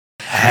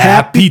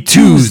Happy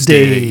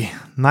Tuesday!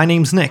 My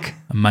name's Nick.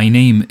 My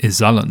name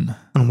is Alan.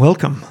 And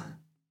welcome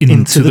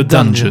into the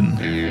dungeon.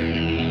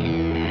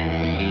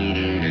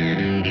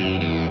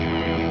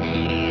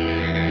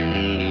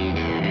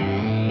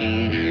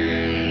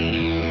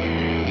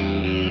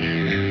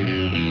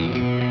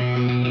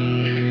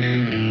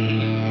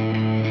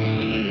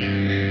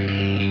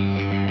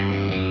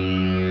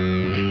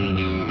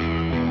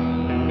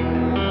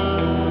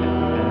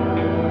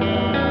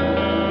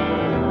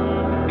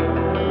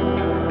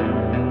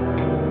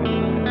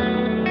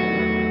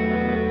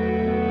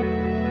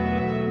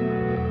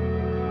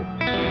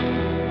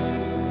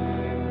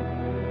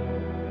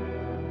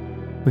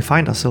 We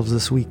find ourselves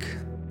this week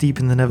deep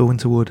in the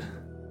Neverwinter Wood,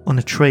 on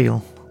a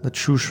trail that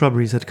true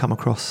shrubberies had come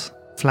across,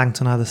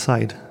 flanked on either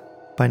side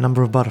by a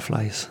number of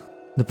butterflies.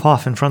 The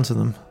path in front of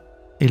them,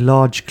 a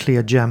large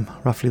clear gem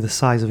roughly the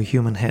size of a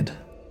human head,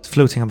 is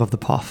floating above the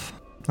path,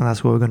 and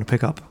that's what we're going to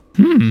pick up.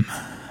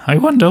 I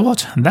wonder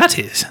what that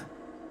is.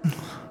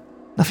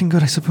 Nothing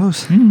good, I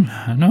suppose.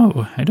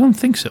 No, I don't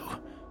think so.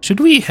 Should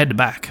we head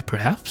back,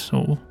 perhaps?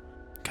 Or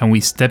can we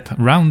step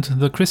round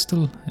the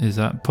crystal? Is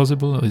that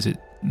possible, or is it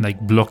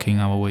blocking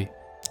our way?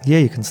 Yeah,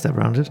 you can step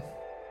around it.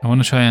 I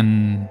want to try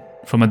and,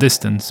 from a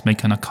distance,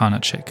 make an arcana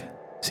check.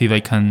 See if I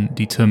can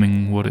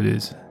determine what it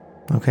is.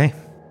 Okay.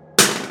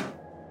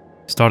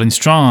 Starting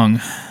strong.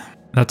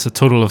 That's a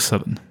total of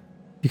 7.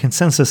 You can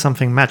sense there's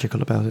something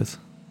magical about it.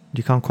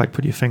 You can't quite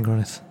put your finger on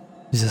it.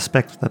 You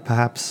suspect that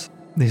perhaps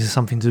this is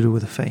something to do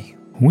with the Fae.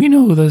 We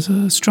know there's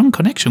a strong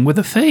connection with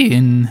the Fae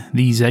in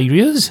these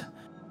areas.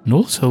 And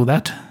also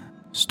that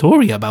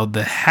story about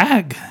the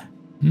hag.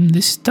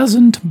 This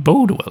doesn't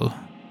bode well.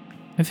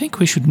 I think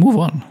we should move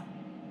on.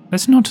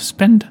 Let's not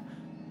spend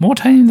more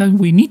time than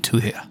we need to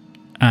here.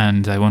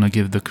 And I want to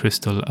give the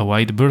crystal a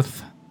wide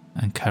berth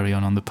and carry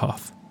on the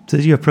path. So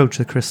as you approach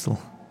the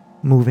crystal,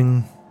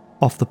 moving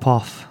off the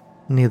path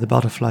near the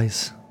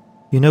butterflies,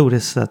 you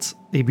notice that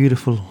a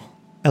beautiful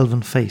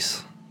elven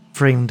face,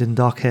 framed in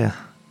dark hair,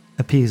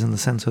 appears in the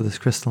center of this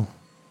crystal.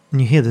 And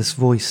you hear this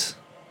voice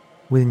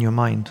within your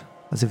mind,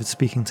 as if it's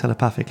speaking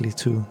telepathically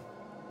to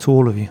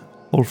all of you.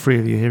 All 3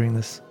 of you hearing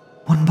this.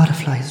 1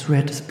 butterfly is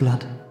red as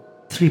blood.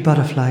 3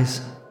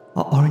 butterflies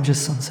are orange as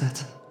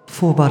sunset.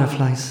 4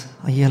 butterflies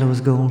are yellow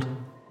as gold.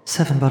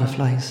 7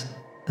 butterflies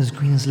as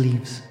green as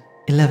leaves.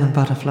 11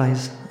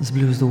 butterflies as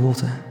blue as the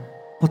water.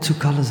 What 2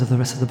 colors are the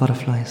rest of the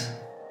butterflies?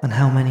 And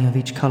how many of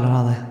each color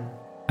are there?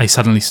 I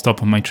suddenly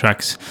stop on my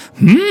tracks.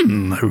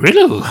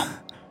 Riddle.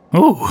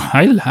 Oh,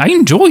 I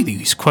enjoy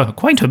these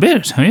quite a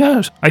bit.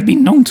 Yes, I've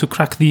been known to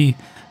crack the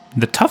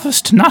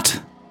toughest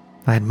nut.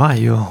 I admire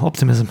your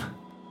optimism.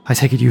 I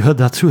take it you heard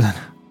that too, then?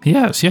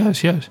 Yes.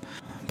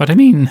 But I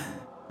mean,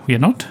 we are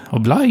not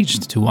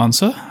obliged to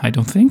answer, I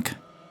don't think.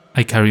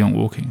 I carry on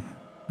walking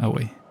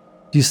away.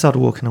 You start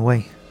walking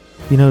away.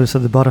 You notice that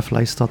the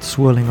butterflies start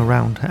swirling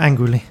around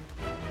angrily.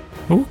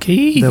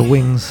 Okay. Their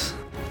wings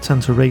turn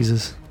to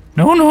razors.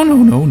 No,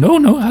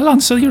 I'll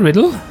answer your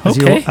riddle.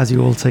 Okay. As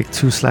you all take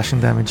 2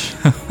 slashing damage.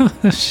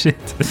 Shit.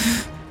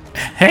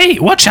 Hey,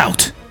 watch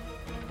out!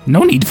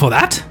 No need for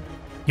that.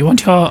 You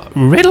want your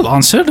riddle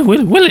answered?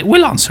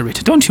 We'll answer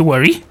it, don't you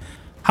worry.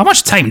 How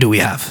much time do we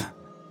have?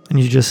 And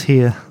you just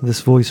hear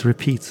this voice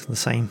repeat the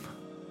same.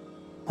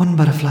 1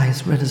 butterfly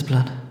is red as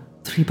blood.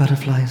 3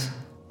 butterflies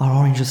are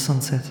orange as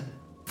sunset.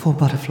 4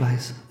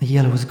 butterflies are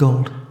yellow as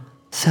gold.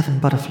 7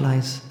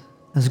 butterflies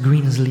as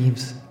green as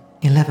leaves.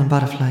 11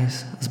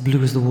 butterflies as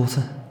blue as the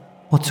water.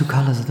 What 2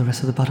 colors are the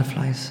rest of the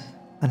butterflies?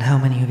 And how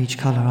many of each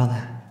color are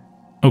there?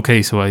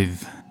 Okay, so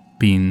I've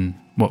been,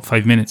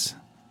 5 minutes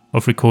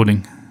of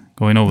recording?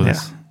 Going over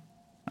this.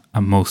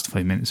 At most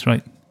 5 minutes,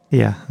 right?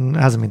 Yeah, it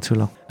hasn't been too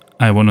long.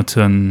 I want to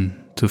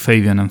turn to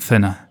Fabian and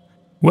Thena.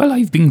 Well,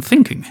 I've been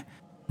thinking.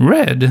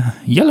 Red,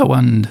 yellow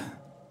and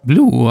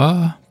blue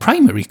are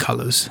primary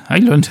colors. I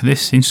learned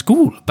this in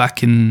school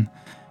back in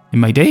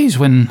my days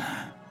when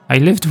I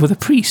lived with the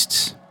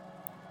priests.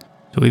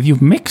 So if you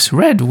mix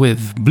red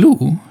with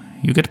blue,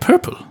 you get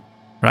purple,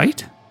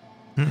 right?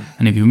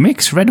 And if you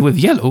mix red with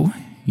yellow,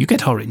 you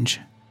get orange.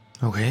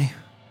 Okay.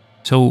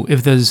 So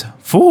if there's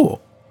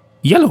 4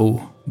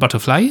 yellow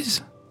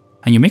butterflies,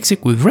 and you mix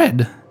it with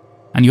red,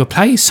 and you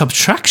apply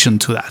subtraction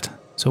to that.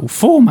 So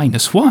 4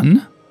 minus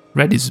 1,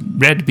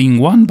 red being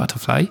 1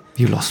 butterfly.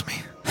 You lost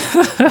me.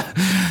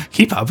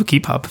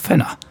 Keep up,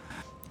 Fenna.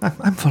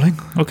 I'm following.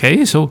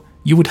 Okay, so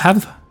you would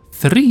have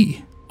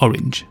 3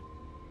 orange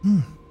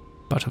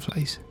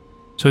butterflies.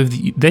 So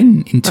if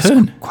then in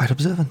turn... That's quite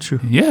observant, true.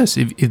 Yes,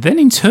 if then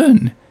in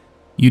turn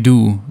you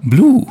do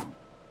blue,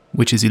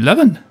 which is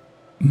 11,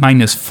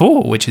 minus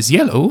 4, which is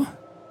yellow,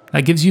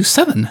 that gives you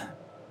 7.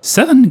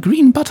 7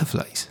 green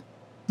butterflies.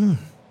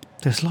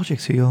 There's logic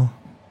to your...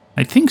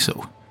 I think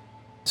so.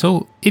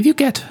 So if you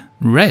get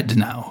red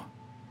now,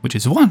 which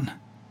is 1,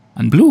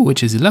 and blue,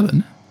 which is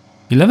 11,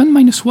 11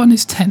 minus 1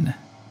 is 10,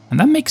 and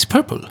that makes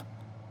purple.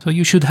 So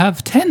you should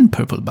have 10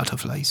 purple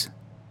butterflies.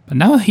 But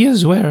now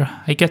here's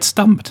where I get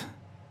stumped.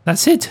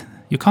 That's it.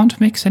 You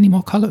can't mix any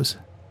more colors.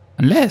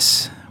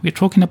 Unless we're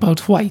talking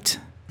about white.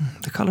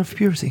 The color of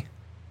purity.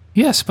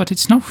 Yes, but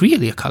it's not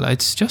really a color.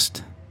 It's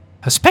just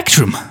a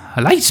spectrum,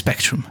 a light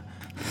spectrum.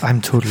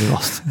 I'm totally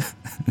lost.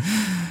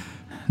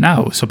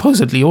 Now,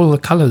 supposedly all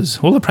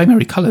the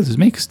primary colors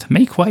mixed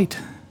make white.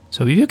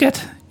 So if you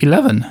get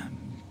 11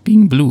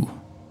 being blue,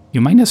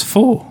 you minus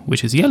 4,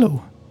 which is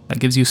yellow, that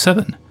gives you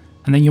 7.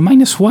 And then you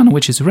minus 1,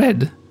 which is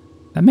red,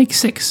 that makes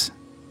 6.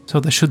 So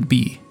there should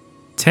be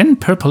 10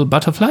 purple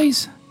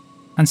butterflies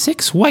and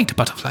 6 white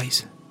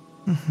butterflies.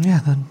 Yeah,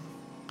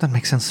 that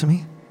makes sense to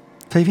me.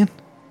 Fabian?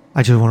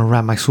 I just want to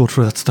ram my sword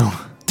through that stone.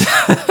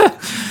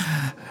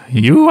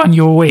 You and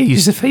your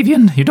ways,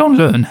 Fabian, you don't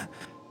learn.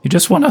 You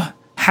just want to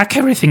hack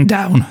everything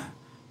down.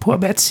 Poor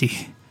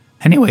Betsy.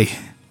 Anyway.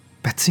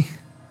 Betsy?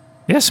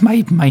 Yes,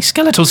 my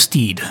skeletal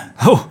steed.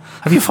 Oh!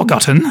 Have you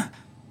forgotten?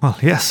 Well,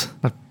 yes.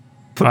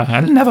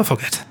 I'll never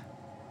forget.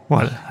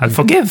 Well, I'll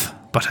forgive,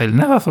 but I'll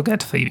never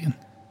forget, Fabian.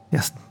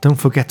 Yes, don't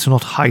forget to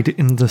not hide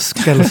in the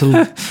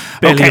skeletal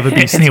belly of a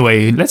beast.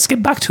 Anyway, let's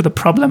get back to the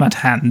problem at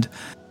hand.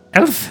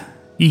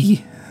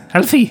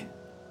 Elfie,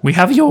 we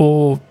have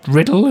your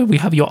riddle, we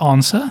have your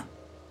answer.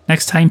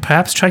 Next time,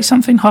 perhaps try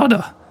something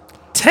harder.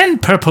 10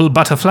 purple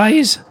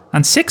butterflies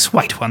and 6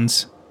 white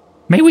ones.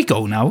 May we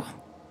go now?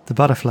 The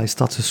butterflies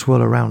start to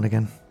swirl around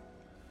again,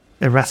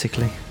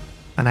 erratically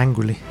and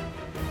angrily,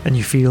 and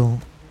you feel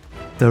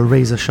their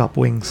razor-sharp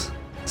wings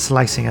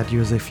slicing at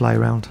you as they fly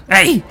around.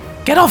 Hey,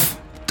 get off!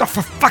 Oh,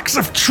 for fuck's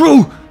sake,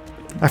 true!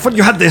 I thought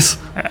you had this!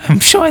 I'm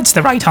sure it's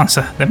the right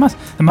answer. There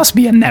must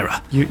be an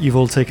error. You've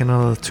all taken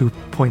another 2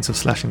 points of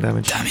slashing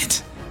damage. Damn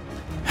it.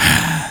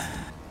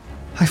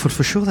 I thought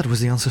for sure that was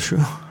the answer,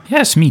 Shrew.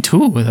 Yes, me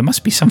too. There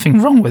must be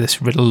something wrong with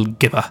this riddle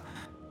giver.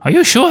 Are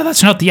you sure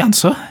that's not the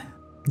answer?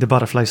 The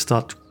butterflies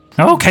start.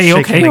 Okay,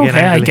 angrily.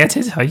 I get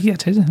it.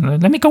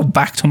 Let me go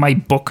back to my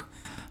book.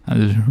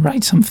 I'll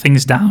write some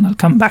things down. I'll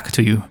come back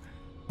to you.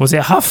 Was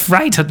it half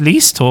right at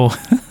least, or?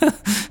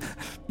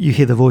 You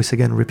hear the voice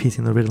again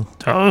repeating the riddle.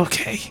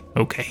 Okay.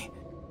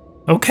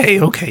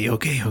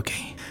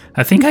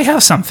 I think I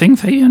have something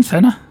for you and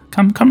Fenna.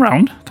 Come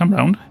round.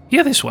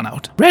 Hear this one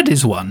out. Red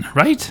is 1,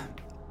 right?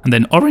 And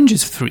then orange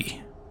is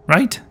 3,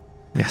 right?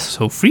 Yes.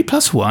 So 3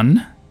 plus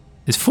 1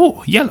 is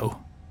 4,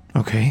 yellow.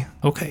 Okay.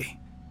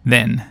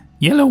 Then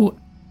yellow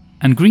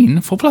and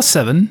green, 4 plus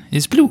 7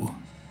 is blue,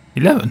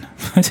 11.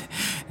 It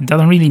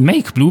doesn't really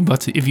make blue,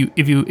 but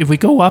if we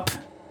go up,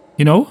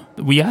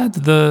 we add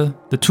the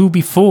 2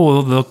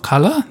 before the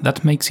color,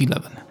 that makes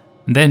 11.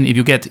 And then if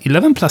you get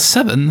 11 plus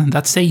 7,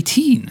 that's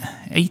 18.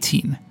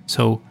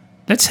 So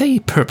let's say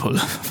purple,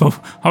 for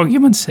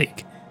argument's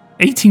sake.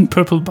 18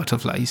 purple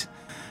butterflies.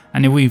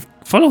 And if we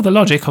follow the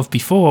logic of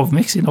before of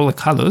mixing all the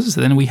colors,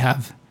 then we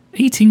have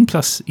 18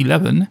 plus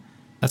 11,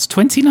 that's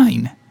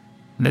 29.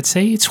 Let's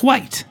say it's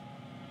white.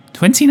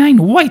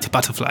 29 white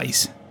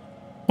butterflies.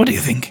 What do you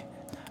think?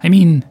 I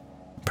mean,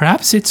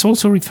 perhaps it's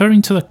also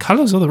referring to the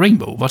colors of the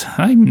rainbow, but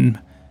I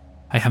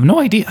have no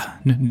idea.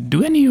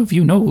 Do any of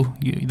you know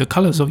the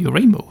colors of your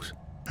rainbows?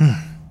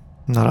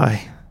 Not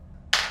I.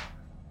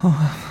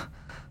 Oh,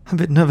 I'm a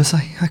bit nervous.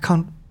 I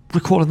can't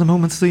recall at the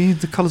moment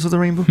the colors of the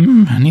rainbow.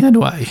 Neither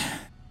do I.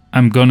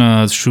 I'm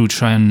gonna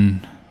try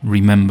and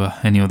remember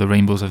any of the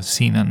rainbows I've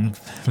seen, and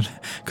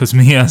because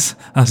me as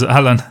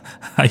Alan,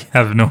 I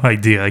have no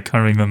idea. I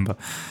can't remember.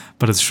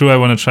 But it's true. I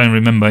want to try and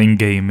remember in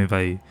game if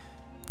I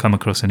come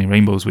across any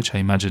rainbows, which I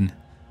imagine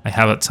I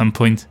have at some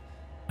point,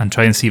 and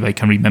try and see if I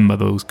can remember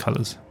those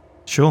colors.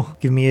 Sure.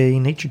 Give me a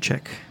nature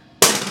check.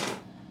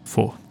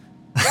 4.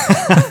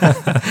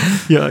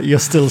 You're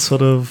still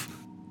sort of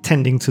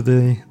tending to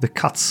the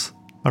cuts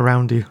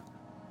around you,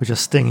 which are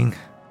stinging.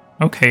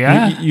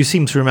 Okay. You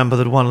seem to remember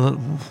that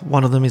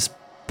one of them is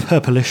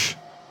purplish.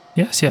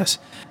 Yes.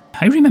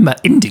 I remember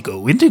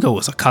indigo. Indigo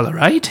was a color,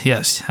 right?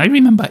 Yes, I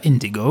remember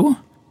indigo.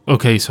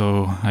 Okay,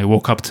 so I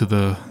walk up to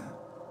the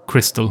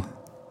crystal.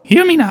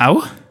 Hear me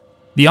now.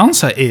 The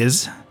answer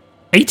is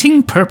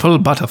 18 purple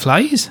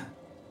butterflies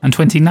and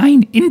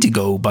 29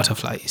 indigo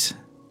butterflies.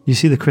 You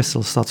see the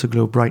crystal start to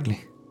glow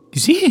brightly. You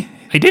see?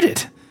 I did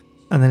it.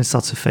 And then it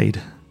starts to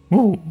fade.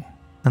 Whoa.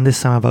 And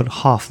this time about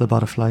half the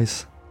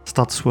butterflies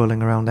start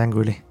swirling around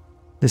angrily.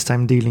 This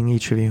time dealing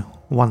each of you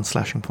 1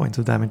 slashing point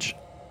of damage.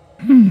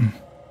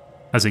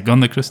 Has it gone,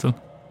 the crystal?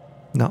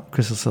 No,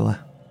 crystal's still there.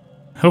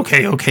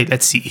 Okay,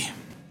 let's see.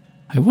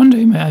 I wonder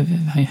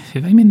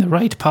if I'm in the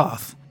right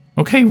path.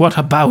 Okay, what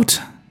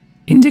about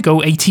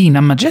indigo 18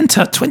 and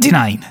magenta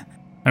 29?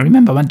 I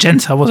remember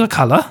magenta was a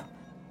color.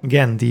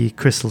 Again, the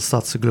crystal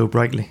starts to glow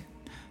brightly.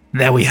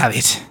 There we have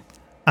it.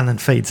 And then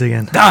fades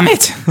again. Damn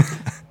it!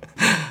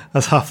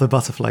 As half the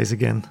butterflies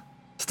again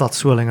start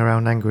swirling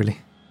around angrily,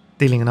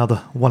 dealing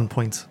another 1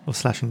 point of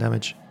slashing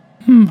damage.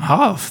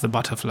 Half the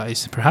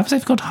butterflies. Perhaps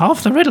I've got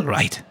half the riddle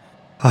right.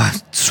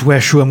 I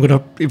swear, Shrew,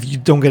 if you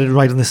don't get it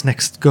right on this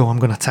next go, I'm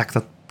gonna attack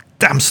that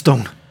damn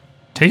stone.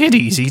 Take it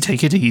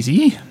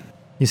easy.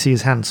 You see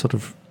his hand sort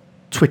of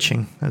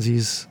twitching as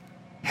he's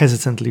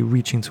hesitantly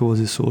reaching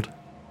towards his sword.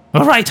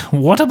 All right,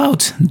 what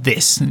about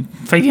this?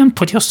 Fabian,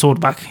 put your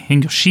sword back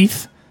in your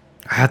sheath.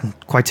 I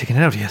hadn't quite taken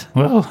it out yet.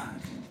 Well,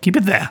 keep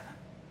it there.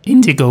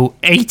 Indigo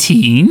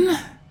 18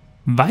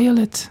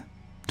 violet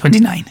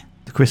 29.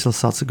 The crystal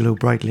starts to glow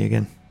brightly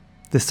again,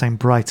 this time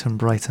brighter and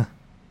brighter.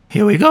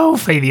 Here we go,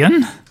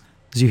 Fabian.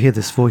 As you hear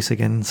this voice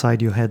again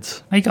inside your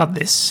heads. I got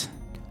this.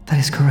 That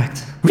is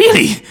correct.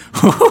 Really?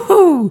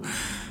 Hoo-hoo-hoo.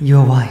 You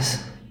are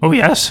wise. Oh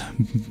yes,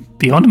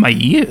 beyond my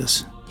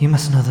years. You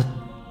must know that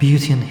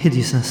beauty and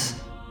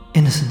hideousness,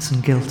 innocence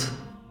and guilt,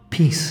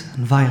 peace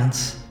and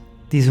violence,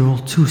 these are all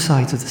two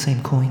sides of the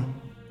same coin.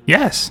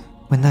 Yes.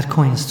 When that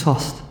coin is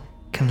tossed,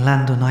 it can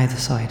land on either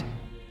side.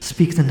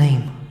 Speak the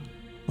name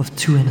of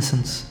two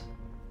innocents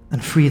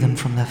and free them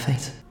from their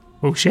fate.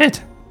 Oh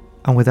shit.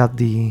 And with that,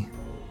 the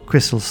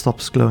crystal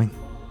stops glowing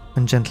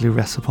and gently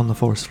rests upon the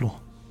forest floor.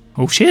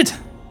 Oh shit.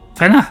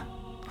 Fenna,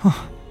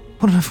 Oh,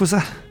 what on earth was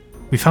that?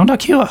 we found our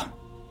cure.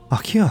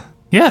 Our cure?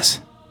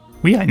 Yes.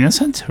 We are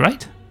innocent,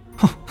 right?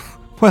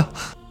 Well,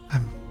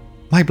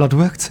 my blood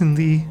worked in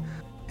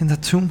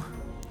that tomb.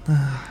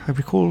 I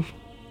recall,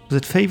 was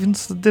it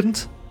Fabian's that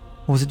didn't?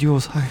 Or was it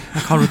yours? I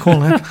can't recall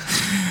now.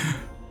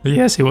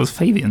 Yes, it was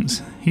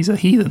Fabian's. He's a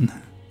heathen.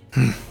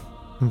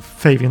 And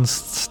Fabian's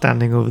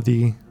standing over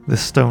the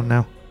stone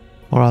now,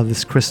 or rather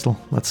this crystal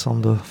that's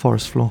on the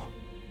forest floor.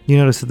 You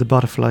notice that the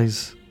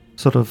butterflies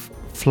sort of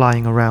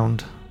flying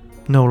around,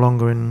 no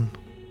longer in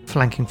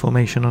flanking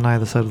formation on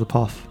either side of the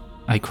path.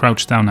 I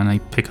crouch down and I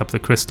pick up the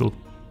crystal.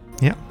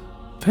 Yeah.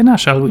 Fenna,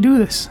 shall we do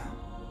this?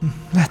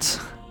 Let's.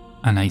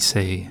 And I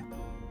say,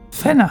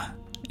 Fenna,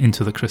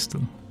 into the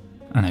crystal.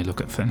 And I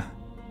look at Fenna.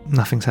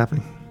 Nothing's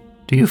happening.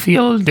 Do you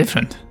feel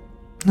different?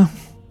 No.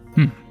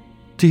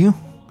 Do you?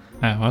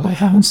 Well, I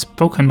haven't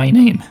spoken my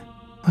name.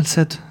 I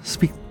said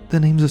speak the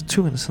names of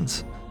two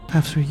innocents.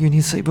 Perhaps you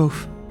need to say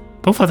both.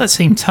 Both at the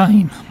same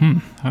time.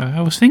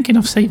 I was thinking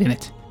of saving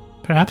it.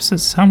 Perhaps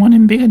there's someone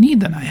in bigger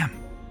need than I am.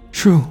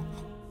 True.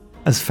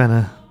 As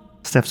Fenna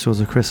steps towards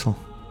the crystal,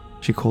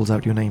 she calls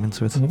out your name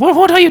into it.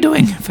 What are you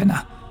doing,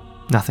 Fenna?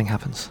 Nothing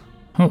happens.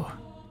 Oh,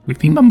 we've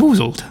been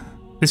bamboozled.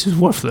 This is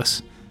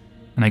worthless.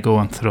 And I go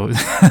and throw it.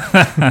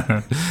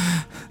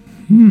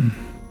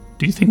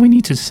 Do you think we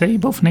need to say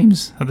both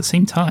names at the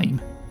same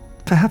time?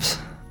 Perhaps.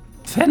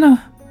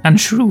 Fenna and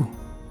Shrew.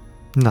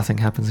 Nothing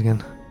happens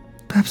again.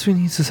 Perhaps we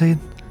need to say it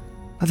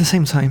at the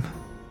same time.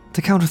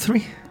 The count of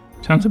 3.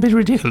 Sounds a bit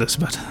ridiculous,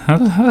 but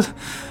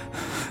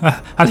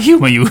I'll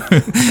humor you.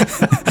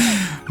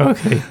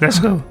 Okay, let's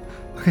go.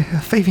 Okay,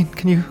 Fabian,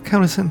 can you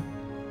count us in?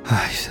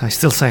 I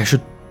still say I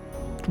should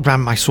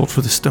ram my sword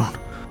through the stone.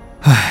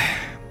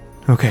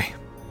 Okay.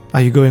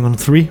 Are you going on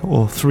 3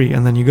 or 3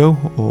 and then you go,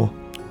 or?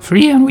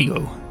 3 and we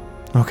go.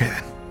 Okay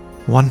then.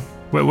 1.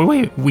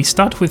 Wait. We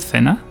start with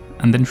Fenna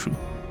and then Shrew.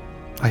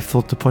 I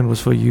thought the point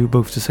was for you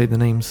both to say the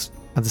names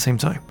at the same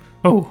time.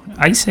 Oh,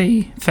 I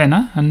say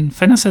Fenna and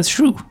Fenna says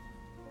Shrew.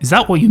 Is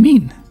that what you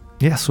mean?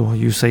 Yes, or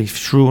you say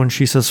Shrew and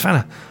she says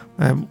Fenna.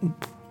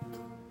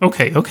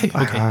 Okay.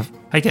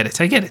 I get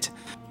it.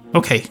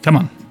 Okay, come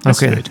on. Let's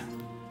do it.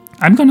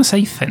 I'm gonna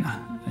say Fenna.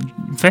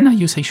 Fenna,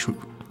 you say Shrew.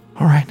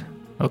 Alright.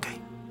 Okay.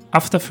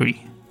 After 3.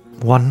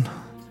 1,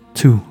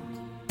 2,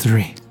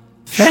 3.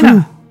 Fenna!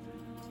 Shrew!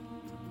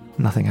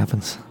 Nothing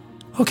happens.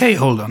 Okay,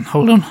 hold on.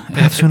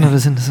 Perhaps we're not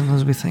as innocent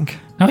as we think.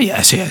 Oh,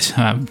 yes.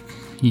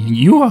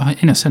 You are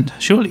innocent,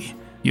 surely.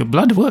 Your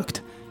blood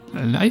worked.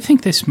 I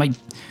think this might...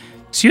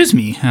 Excuse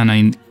me, and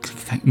I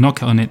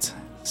knock on it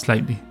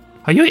slightly.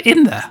 Are you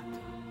in there?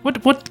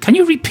 What? Can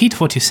you repeat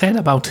what you said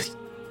about...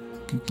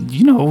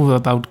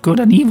 about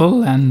good and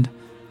evil, and...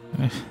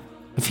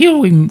 I feel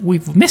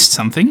we've missed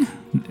something.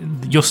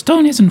 Your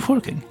stone isn't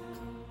working.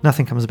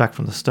 Nothing comes back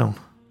from the stone.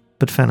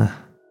 But Fenna,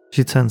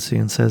 she turns to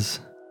you and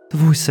says, the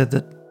voice said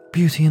that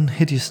beauty and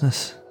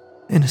hideousness,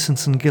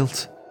 innocence and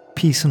guilt,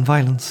 peace and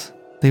violence,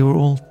 they were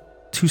all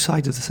two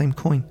sides of the same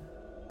coin,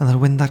 and that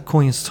when that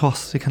coin is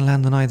tossed, it can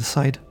land on either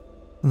side,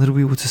 and that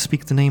we were to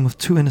speak the name of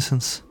two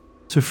innocents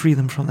to free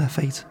them from their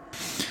fate.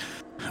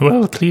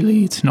 Well,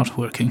 clearly it's not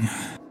working.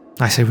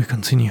 I say we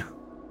continue.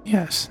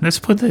 Yes, let's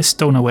put this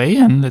stone away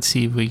and let's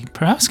see if we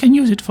perhaps can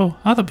use it for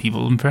other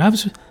people. And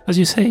perhaps, as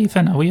you say,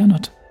 Fenna, we are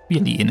not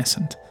really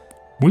innocent.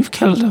 We've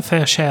killed a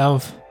fair share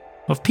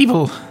of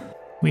people.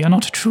 We are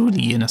not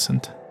truly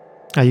innocent.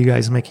 Are you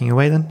guys making your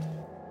way then?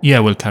 Yeah,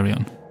 we'll carry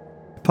on.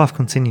 The path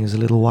continues a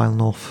little while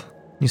north.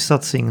 You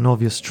start seeing an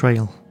obvious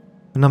trail,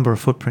 a number of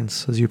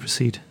footprints as you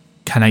proceed.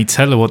 Can I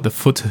tell what the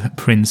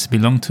footprints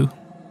belong to?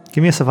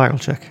 Give me a survival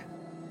check.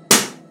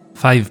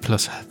 5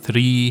 plus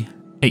 3,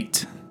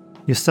 8.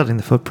 You're studying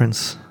the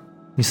footprints.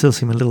 You still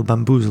seem a little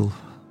bamboozled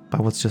by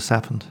what's just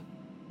happened.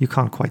 You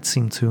can't quite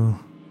seem to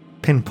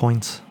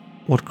pinpoint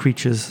what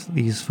creatures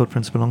these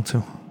footprints belong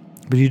to.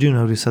 But you do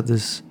notice that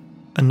there's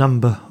a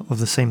number of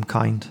the same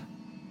kind,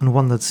 and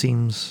one that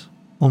seems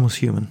almost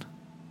human.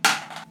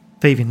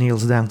 Fabian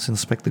kneels down to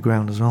inspect the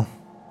ground as well.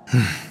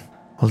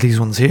 Well, these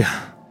ones here,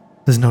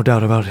 there's no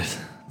doubt about it.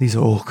 These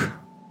are orc.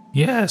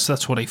 Yes,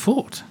 that's what I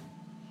thought.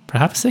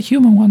 Perhaps the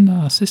human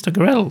one, Sister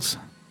Grell's.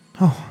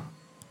 Oh,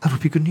 that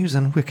would be good news,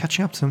 and we're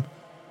catching up to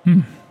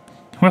him.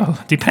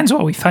 Well, depends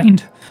what we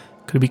find.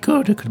 Could be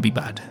good, it could be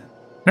bad.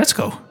 Let's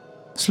go.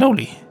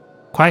 Slowly.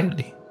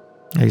 Quietly.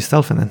 Are you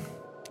stealthing then?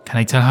 Can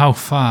I tell how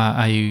far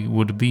I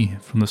would be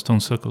from the stone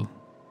circle?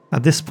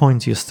 At this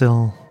point, you're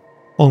still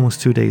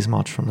almost 2 days'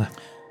 march from there.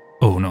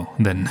 Oh no,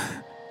 then.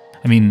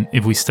 I mean,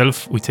 if we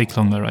stealth, we take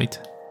longer, right?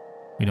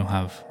 We don't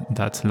have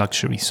that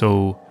luxury,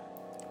 so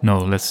no,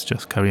 let's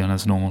just carry on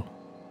as normal.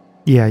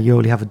 Yeah, you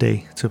only have a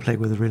day to play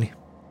with, really.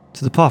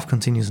 So the path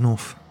continues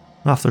north.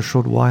 After a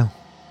short while,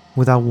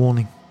 without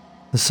warning,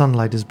 the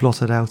sunlight is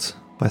blotted out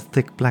by a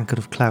thick blanket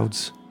of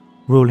clouds,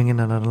 rolling in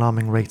at an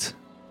alarming rate,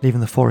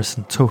 leaving the forest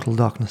in total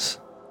darkness.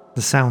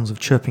 The sounds of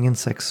chirping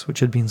insects which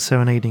had been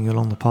serenading you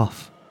along the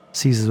path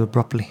ceases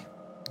abruptly.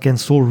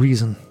 Against all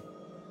reason,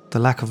 the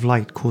lack of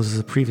light causes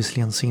a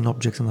previously unseen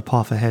object in the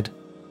path ahead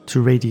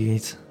to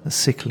radiate a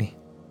sickly,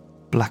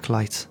 black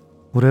light.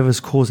 Whatever is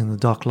causing the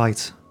dark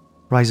light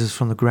rises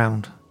from the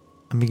ground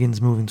and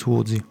begins moving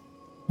towards you.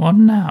 What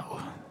now?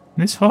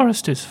 This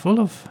forest is full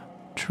of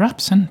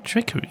traps and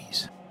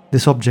trickeries.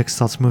 This object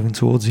starts moving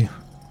towards you.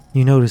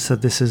 You notice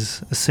that this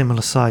is a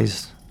similar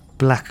sized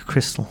black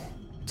crystal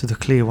to the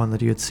clear one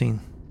that you had seen.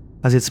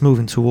 As it's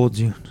moving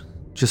towards you,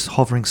 just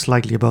hovering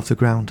slightly above the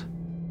ground,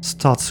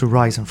 starts to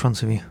rise in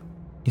front of you.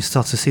 You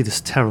start to see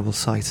this terrible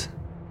sight.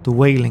 The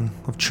wailing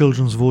of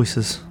children's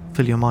voices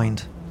fill your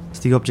mind as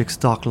the object's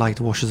dark light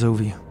washes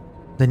over you.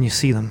 Then you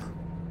see them.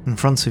 In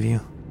front of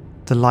you,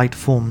 the light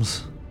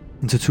forms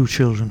into 2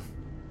 children,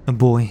 a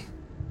boy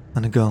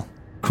and a girl,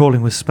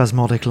 crawling with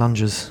spasmodic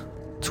lunges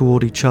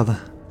toward each other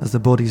as the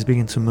bodies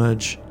begin to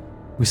merge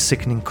with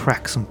sickening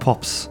cracks and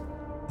pops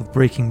of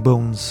breaking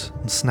bones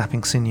and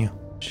snapping sinew.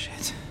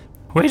 Shit.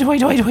 Wait.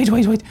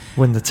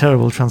 When the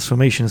terrible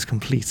transformation is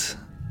complete,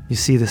 you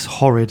see this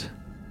horrid,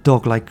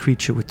 dog-like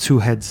creature with 2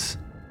 heads,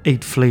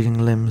 8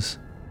 flailing limbs,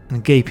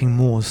 and gaping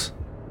maws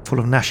full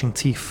of gnashing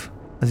teeth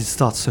as it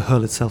starts to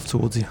hurl itself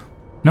towards you.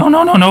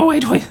 No,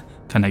 wait.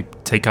 Can I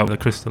take out the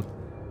crystal?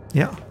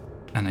 Yeah.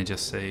 And I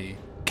just say,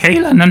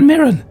 Kaelan and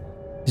Mirren.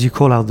 As you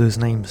call out those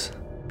names,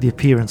 the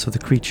appearance of the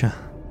creature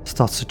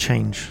starts to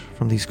change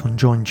from these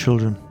conjoined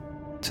children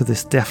to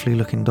this deathly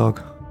looking dog.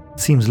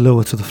 It seems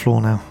lower to the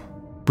floor now,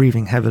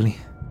 breathing heavily,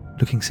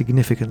 looking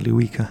significantly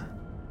weaker.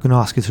 I'm going to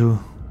ask you to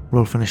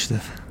roll for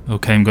initiative.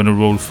 Okay, I'm gonna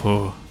roll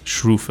for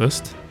Shrew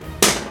first.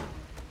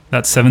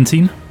 That's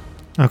 17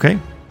 Okay.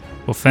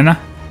 for Fenna.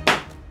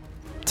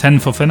 10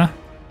 for Fenna.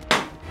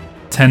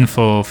 10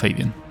 for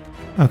Fabian.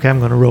 Okay, I'm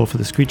going to roll for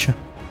this creature.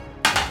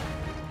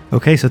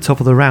 Okay, so top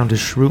of the round is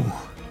Shrew.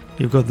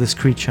 You've got this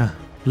creature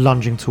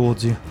lunging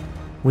towards you,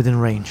 within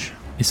range.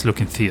 It's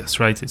looking fierce,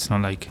 right? It's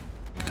not like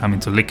coming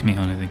to lick me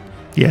or anything.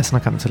 Yeah, it's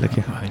not coming to lick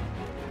you. Right.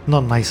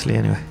 Not nicely,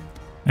 anyway.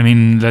 I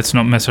mean, let's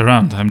not mess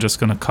around. I'm just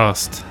gonna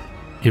cast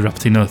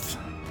Erupting Earth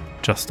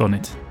just on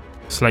it,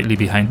 slightly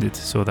behind it,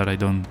 so that I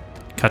don't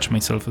catch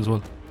myself as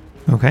well.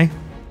 Okay.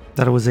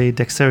 That was a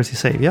dexterity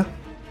save, yeah?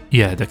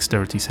 Yeah,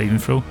 dexterity saving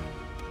throw.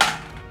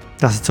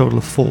 That's a total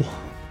of 4.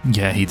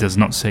 Yeah, he does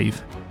not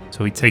save,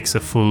 so he takes a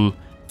full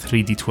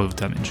 3d12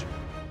 damage.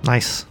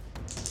 Nice.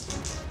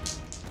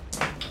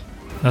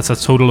 That's a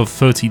total of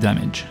 30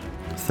 damage.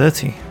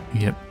 30.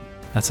 Yep.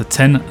 That's a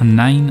 10, a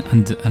 9,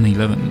 and an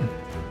 11.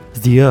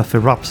 As the earth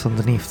erupts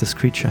underneath this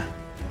creature,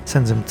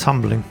 sends him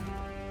tumbling.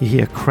 You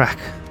hear a crack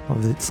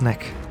of its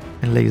neck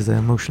and lays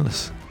there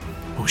motionless.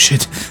 Oh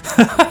shit.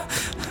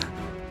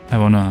 I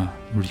wanna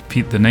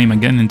repeat the name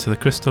again into the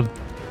crystal.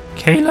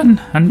 Kaelan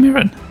and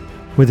Mirren.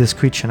 With this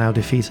creature now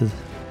defeated,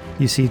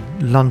 you see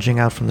lunging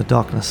out from the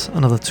darkness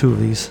another 2 of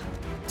these.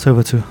 It's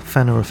over to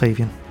Fenna or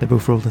Fabian. They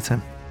both rolled a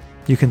 10.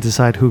 You can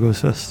decide who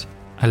goes first.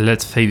 I'll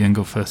let Fabian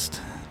go first.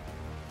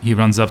 He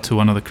runs up to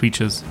one of the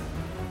creatures,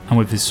 and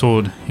with his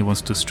sword, he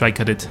wants to strike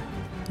at it,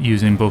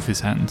 using both his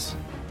hands.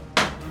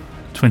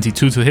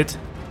 22 to hit.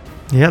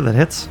 Yeah, that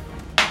hits.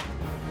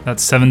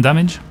 That's 7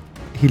 damage.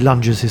 He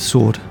lunges his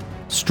sword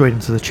straight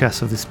into the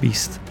chest of this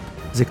beast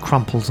as it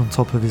crumples on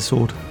top of his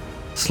sword,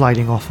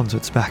 sliding off onto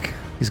its back.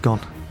 He's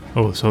gone.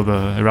 Oh, so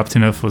the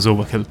Erupting Earth was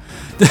overkill.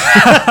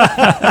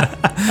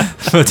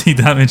 30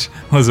 damage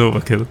was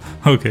overkill.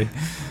 Okay.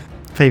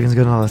 Fabian's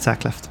got another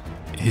attack left.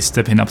 He's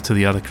stepping up to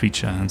the other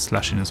creature and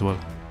slashing as well.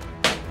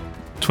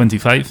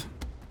 25.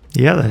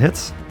 Yeah, that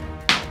hits.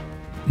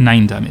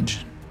 9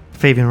 damage.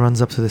 Fabian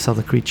runs up to this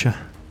other creature,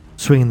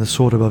 swinging the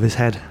sword above his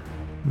head,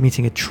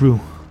 meeting it true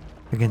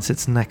against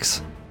its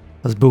necks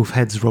as both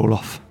heads roll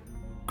off.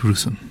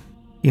 Gruesome.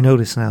 You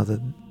notice now that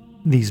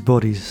these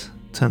bodies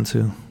turn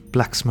to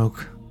black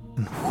smoke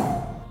and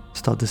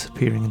start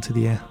disappearing into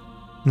the air.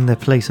 In their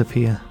place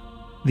appear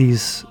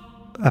these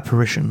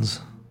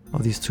apparitions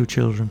of these 2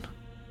 children.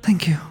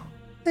 Thank you.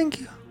 Thank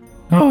you.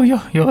 Oh,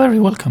 you're very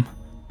welcome.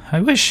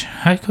 I wish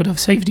I could have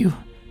saved you.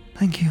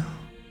 Thank you.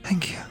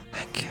 Thank you.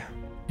 Thank you.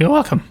 You're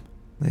welcome.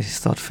 They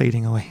start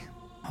fading away.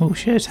 Oh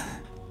shit.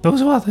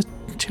 Those were the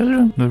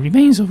children, the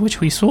remains of which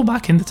we saw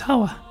back in the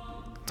tower.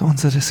 The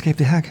ones that escaped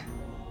the hag.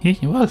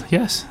 Well,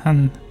 yes,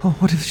 and... Oh,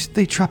 what if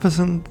they trap us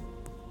in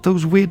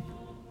those weird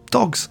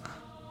dogs?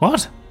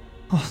 What?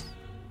 Oh,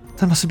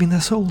 that must have been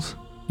their souls.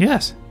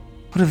 Yes.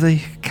 What if they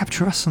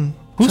capture us and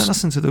turn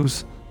us into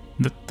those...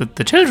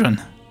 The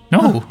children?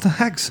 No. The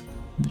hags.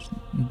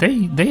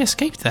 They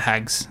escaped the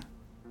hags.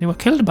 They were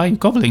killed by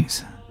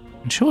goblins.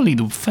 And surely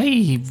the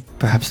Fae...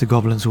 Perhaps the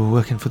goblins were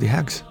working for the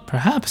hags.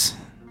 Perhaps.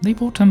 They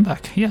brought them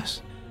back,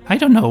 yes. I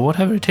don't know,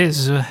 whatever it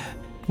is.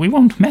 We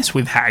won't mess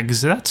with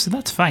hags.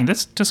 That's fine.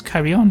 Let's just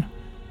carry on.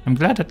 I'm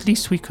glad at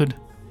least we could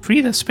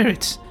free the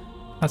spirits.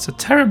 That's a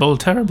terrible,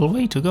 terrible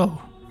way to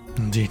go.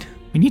 Indeed.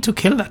 We need to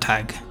kill that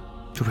hag.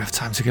 Do we have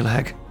time to kill a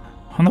hag?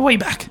 On the way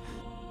back.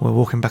 We're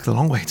walking back the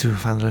long way to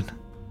Fanlin.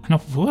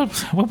 No, well,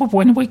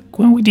 when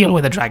we deal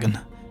with a dragon,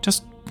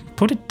 just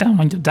put it down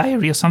on your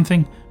diary or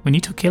something. We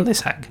need to kill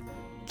this hag.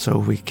 So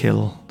we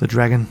kill the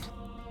dragon.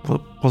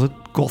 What was it?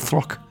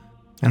 Gothrock?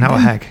 And now a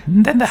hag.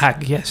 And then the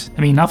hag, yes.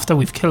 I mean, after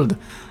we've killed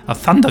a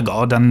thunder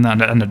god and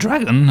a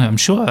dragon, I'm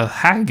sure a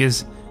hag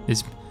is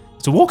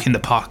a walk in the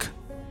park.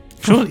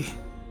 Surely.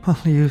 Well,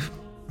 you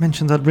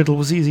mentioned that Riddle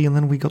was easy and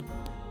then we got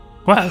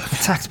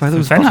attacked by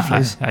those then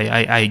butterflies.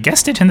 I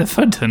guessed it in the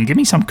third turn. Give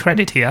me some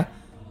credit here.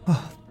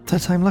 Oh,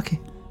 third time lucky.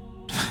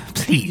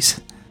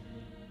 Please.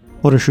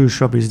 What are Shrew's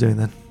shrubberies doing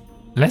then?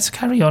 Let's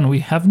carry on. We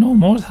have no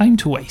more time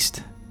to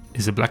waste.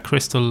 Is the black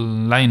crystal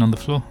lying on the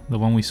floor? The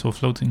one we saw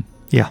floating?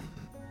 Yeah.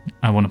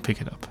 I want to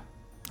pick it up.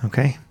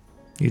 Okay.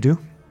 You do?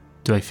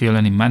 Do I feel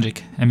any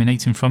magic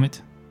emanating from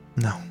it?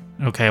 No.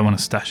 Okay, I want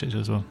to stash it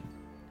as well.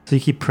 So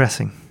you keep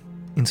pressing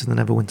into the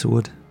Neverwinter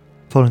Wood,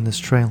 following this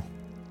trail.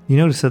 You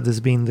notice that there's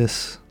been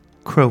this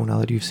crow now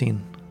that you've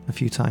seen a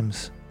few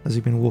times as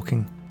you've been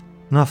walking.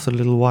 And after a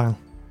little while,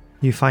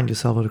 you find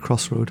yourself at a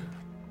crossroad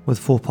with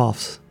 4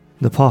 paths.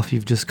 The path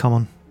you've just come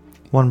on,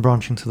 one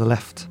branching to the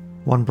left,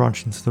 one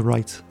branching to the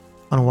right,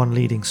 and one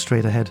leading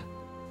straight ahead.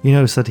 You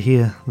notice that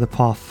here, the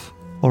path,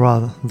 or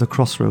rather the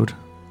crossroad,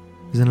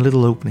 is in a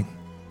little opening.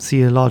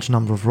 See a large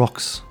number of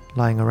rocks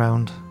lying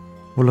around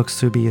what looks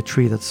to be a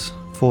tree that's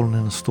fallen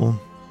in a storm.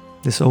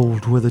 This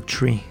old withered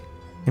tree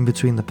in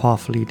between the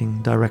path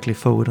leading directly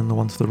forward and the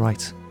one to the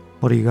right.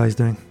 What are you guys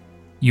doing?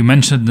 You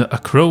mentioned a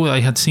crow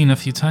I had seen a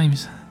few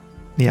times.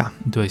 Yeah.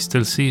 Do I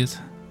still see it?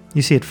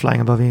 You see it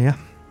flying above you, yeah?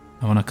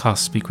 I want to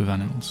cast Speak with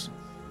Animals.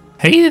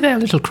 Hey there,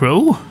 little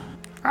crow.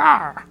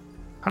 Ah,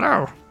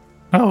 hello.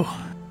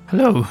 Oh,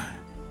 hello.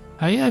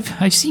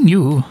 I've seen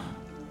you.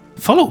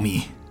 Follow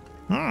me.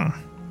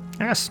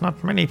 Yes,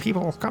 not many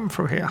people come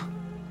through here.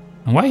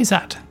 And why is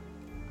that?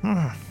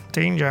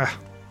 Danger.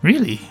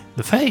 Really?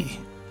 The Fae?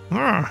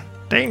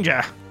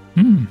 Danger.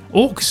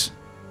 Orcs?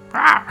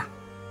 Ah,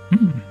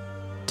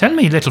 Tell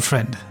me, little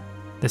friend.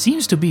 There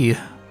seems to be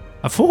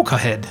a fork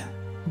ahead.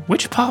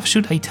 Which path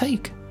should I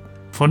take?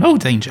 For no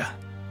danger.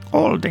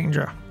 all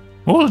danger.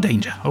 All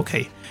danger,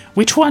 okay.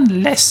 Which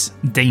one less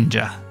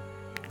danger?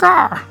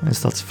 Gah! It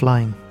starts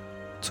flying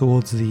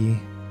towards the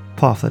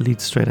path that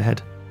leads straight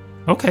ahead.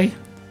 Okay,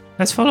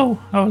 let's follow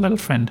our little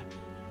friend.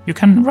 You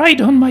can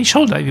ride on my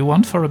shoulder if you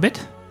want for a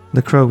bit.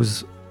 The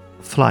crows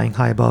flying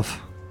high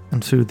above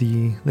and through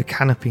the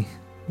canopy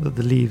that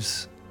the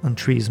leaves and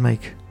trees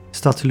make.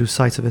 Start to lose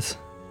sight of it.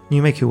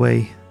 You make your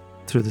way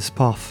through this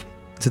path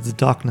into the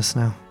darkness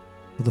now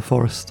of the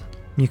forest.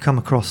 You come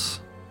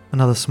across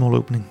another small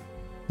opening,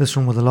 this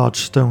one with a large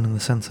stone in the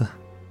centre,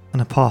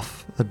 and a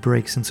path that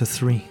breaks into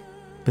 3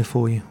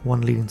 before you,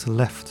 one leading to the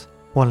left,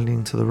 one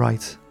leading to the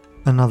right,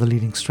 another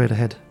leading straight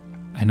ahead.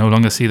 I no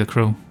longer see the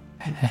crow.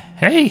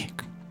 Hey,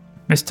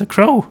 Mr.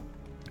 Crow.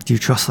 Do you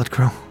trust that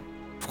crow?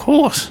 Of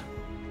course.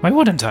 Why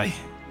wouldn't I?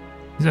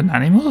 He's an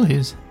animal.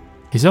 He's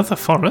of the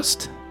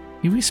forest.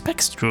 He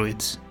respects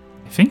druids.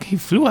 I think he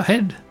flew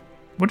ahead.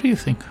 What do you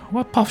think?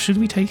 What path should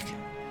we take?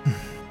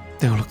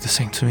 They all look the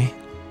same to me.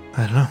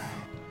 I don't know.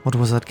 What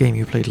was that game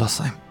you played last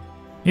time?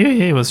 Yeah,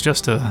 it was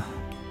just a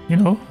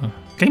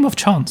game of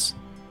chance.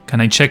 Can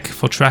I check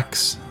for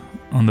tracks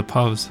on the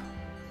paths?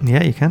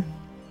 Yeah, you can.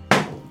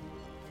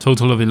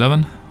 Total of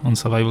 11 on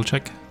survival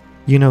check.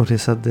 You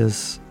notice that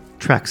there's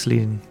tracks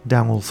leading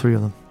down all 3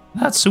 of them.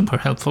 That's super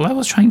helpful. I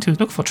was trying to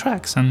look for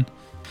tracks and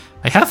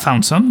I have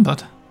found some,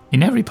 but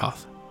in every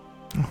path.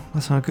 Oh,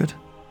 that's not good.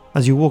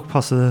 As you walk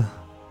past the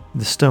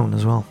stone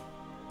as well,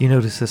 you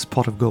notice this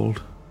pot of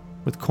gold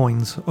with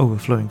coins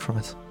overflowing from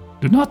it.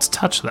 Do not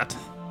touch that.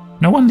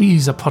 No one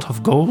leaves a pot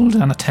of gold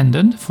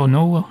unattended for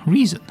no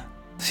reason.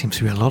 There seems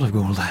to be a lot of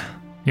gold there.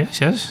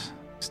 Yes.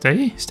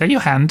 Stay your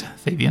hand,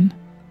 Fabian.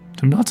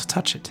 Do not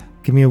touch it.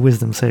 Give me a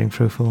wisdom saving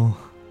throw for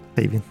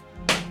Fabian.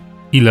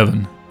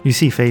 11. You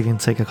see Fabian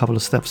take a couple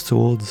of steps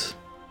towards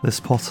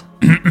this pot.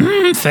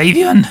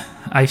 Fabian,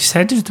 I've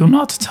said do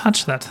not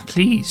touch that,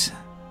 please.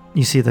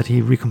 You see that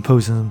he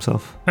recomposes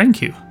himself.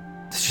 Thank you.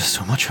 There's just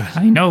so much of it.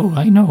 I know.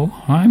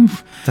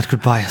 That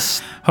could buy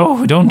us.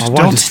 Oh, don't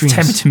dreams.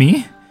 tempt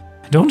me.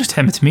 Don't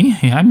tempt me.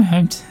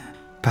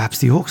 Perhaps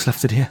the orcs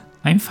left it here.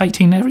 I'm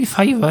fighting every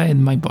fiber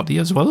in my body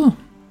as well.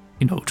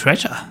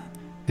 Treasure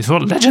is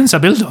what legends are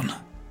built on.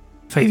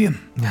 Fabian,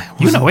 Yeah,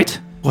 you know it.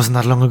 Wasn't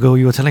that long ago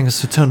you were telling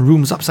us to turn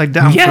rooms upside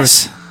down?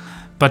 Yes,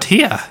 but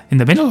here, in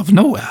the middle of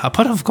nowhere, a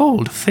pot of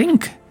gold.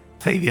 Think,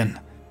 Fabian,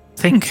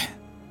 think.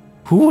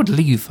 Who would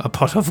leave a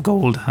pot of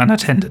gold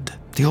unattended?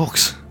 The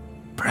orcs.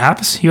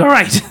 Perhaps you're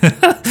right.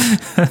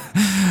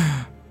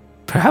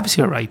 Perhaps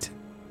you're right.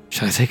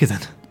 Shall I take it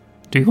then?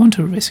 Do you want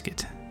to risk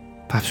it?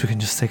 Perhaps we can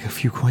just take a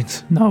few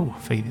coins. No,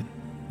 Fabian.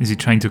 Is he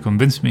trying to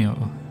convince me or?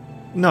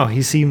 No,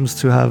 he seems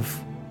to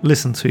have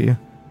listened to you,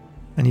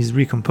 and he's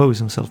recomposed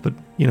himself, but,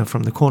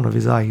 from the corner of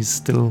his eye, he's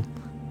still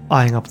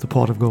eyeing up the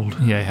pot of gold.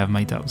 Yeah, I have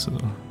my doubts as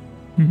well.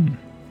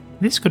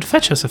 This could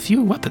fetch us a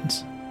few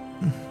weapons.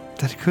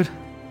 That it could.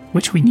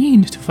 Which we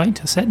need to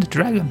fight a said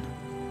dragon.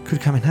 Could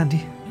come in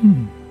handy.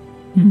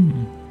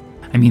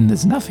 I mean,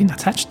 there's nothing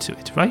attached to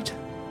it, right?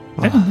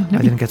 Well,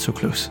 I didn't get so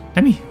close.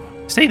 Let me...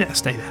 Stay there.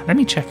 Let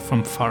me check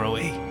from far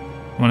away.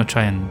 I want to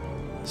try and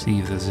see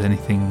if there's any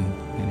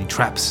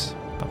traps.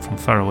 But from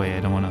far away, I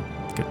don't want to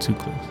get too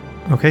close.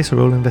 Okay, so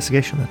roll an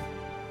investigation then.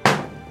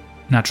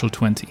 Natural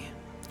 20.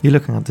 You're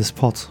looking at this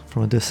pot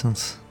from a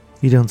distance.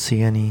 You don't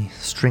see any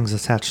strings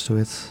attached to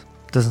it.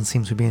 Doesn't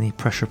seem to be any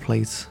pressure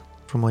plates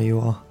from where you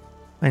are.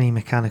 Any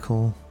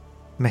mechanical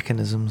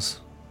mechanisms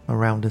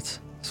around it.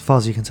 As far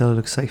as you can tell, it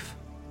looks safe.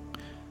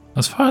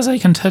 As far as I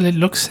can tell, it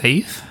looks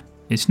safe.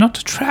 It's not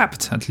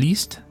trapped, at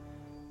least.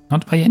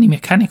 Not by any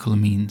mechanical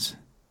means.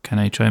 Can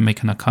I try and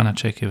make an arcana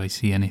check if I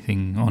see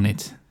anything on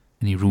it?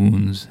 Any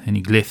runes,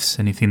 any glyphs,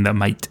 anything that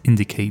might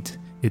indicate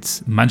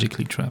it's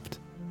magically trapped?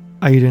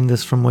 Are you doing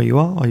this from where you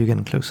are, or are you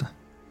getting closer?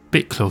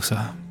 Bit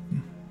closer.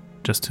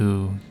 Just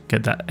to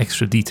get that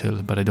extra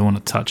detail, but I don't want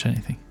to touch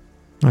anything.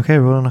 Okay,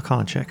 roll an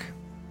arcana check.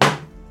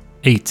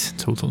 8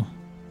 total.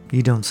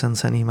 You don't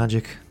sense any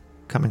magic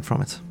coming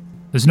from it.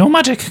 There's no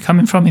magic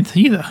coming from it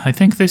either. I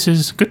think this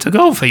is good to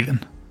go,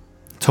 Faven.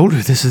 Told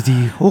you this is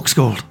the Orc's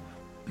gold.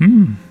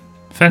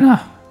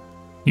 Fenna,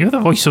 you're the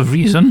voice of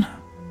reason.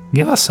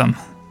 Give us some.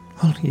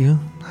 Well, you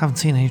haven't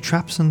seen any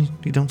traps and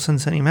you don't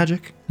sense any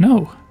magic.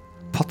 No.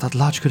 Pot that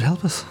large could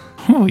help us.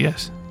 Oh,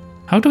 yes.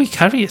 How do we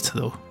carry it,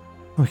 though?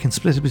 We can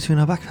split it between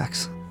our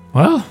backpacks.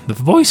 Well, the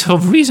voice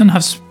of reason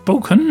has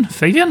spoken,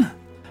 Fabian.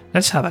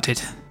 Let's have at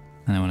it.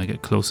 And I want to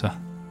get closer.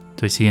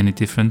 Do I see any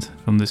different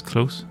from this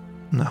close?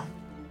 No.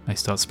 I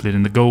start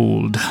splitting the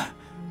gold.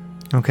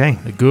 Okay.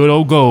 The good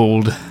old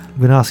gold. I'm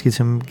going to ask you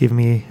to give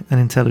me an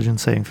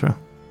intelligence saving throw.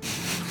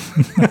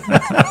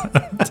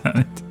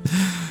 Damn it.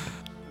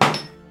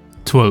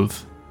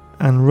 12.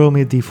 And roll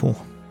me a d4.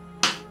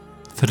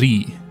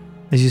 3.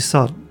 As you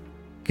start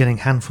getting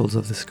handfuls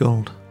of this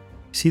gold,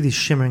 you see these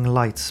shimmering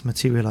lights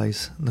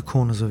materialize in the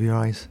corners of your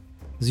eyes.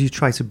 As you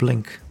try to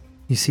blink,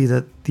 you see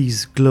that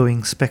these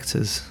glowing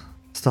spectres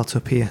start to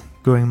appear,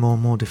 growing more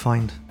and more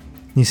defined.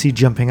 You see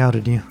jumping out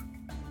at you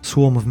a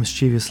swarm of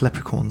mischievous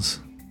leprechauns,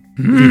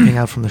 leaping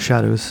out from the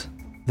shadows.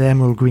 Their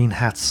emerald green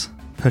hats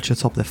perch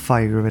atop their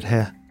fiery red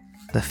hair,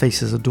 their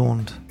faces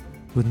adorned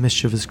with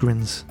mischievous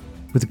grins.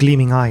 With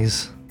gleaming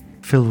eyes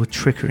filled with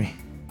trickery,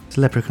 the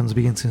leprechauns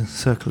begin to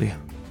circle you,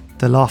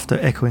 their laughter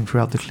echoing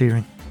throughout the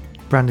clearing,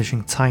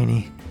 brandishing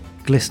tiny,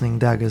 glistening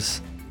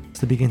daggers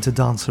as they begin to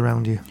dance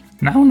around you.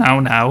 Now.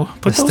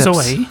 Put Their those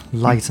steps away.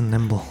 Light and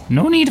nimble.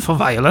 No need for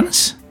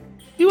violence.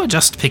 You are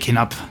just picking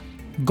up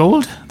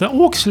gold the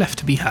orcs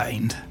left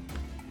behind.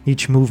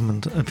 Each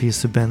movement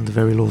appears to bend the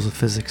very laws of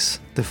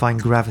physics, defying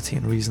gravity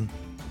and reason.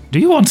 Do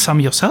you want some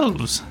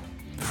yourselves,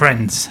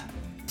 friends?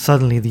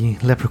 Suddenly, the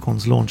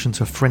leprechauns launch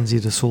into a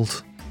frenzied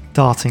assault,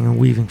 darting and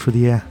weaving through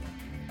the air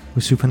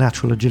with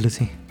supernatural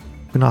agility.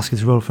 I'm going to ask you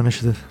to roll for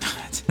initiative.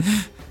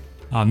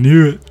 I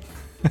knew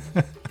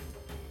it.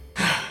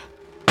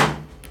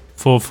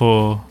 4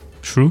 for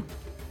Shrew,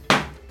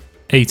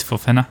 8 for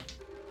Fenna,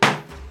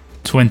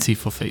 20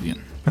 for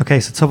Fabian.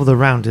 Okay, so top of the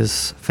round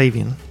is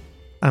Fabian.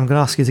 I'm going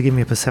to ask you to give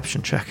me a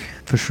perception check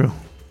for Shrew.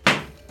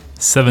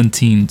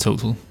 17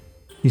 total.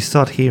 You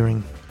start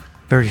hearing,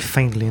 very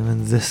faintly in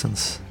the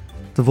distance,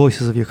 the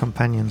voices of your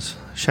companions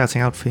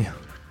shouting out for you.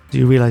 Do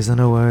you realize they're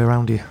nowhere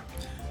around you?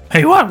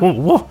 Hey,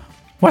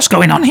 what's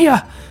going on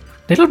here?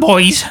 Little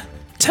boys,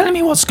 tell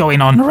me what's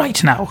going on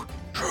right now.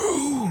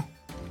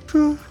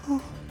 Shrew.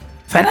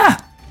 Fenna?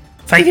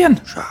 Fabian?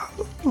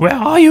 Where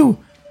are you?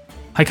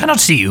 I cannot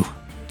see you.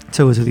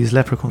 So are these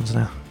leprechauns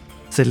now.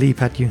 As they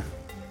leap at you,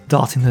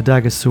 darting their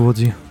daggers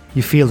towards you.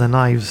 You feel their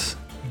knives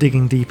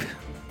digging deep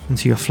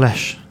into your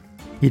flesh,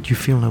 yet you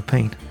feel no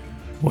pain.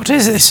 What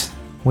is this?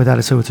 With that,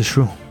 it's over to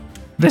Shrew.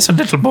 Listen,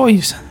 little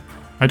boys.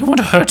 I don't want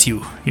to hurt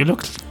you. You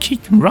look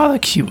rather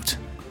cute.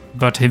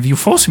 But if you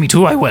force me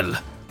to, I will.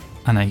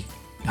 And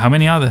how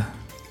many are there?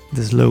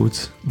 There's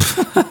loads.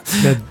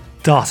 They're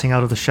darting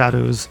out of the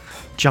shadows,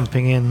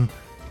 jumping in,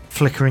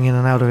 flickering in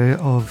and out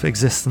of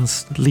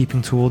existence,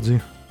 leaping towards you.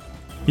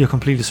 You're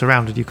completely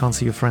surrounded. You can't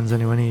see your friends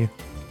anywhere near you.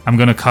 I'm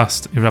going to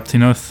cast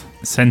Erupting Earth,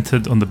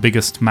 centered on the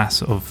biggest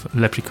mass of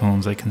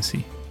leprechauns I can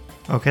see.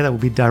 Okay, that will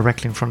be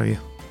directly in front of you.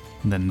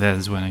 And then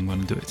there's when I'm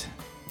going to do it.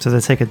 So they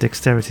take a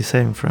dexterity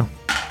saving throw.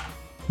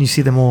 You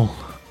see them all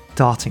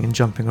darting and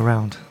jumping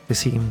around. They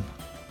seem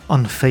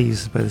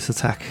unfazed by this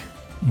attack.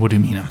 What do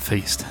you mean I'm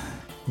phased?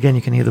 Again,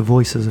 you can hear the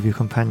voices of your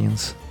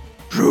companions.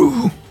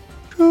 Shrew!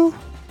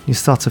 You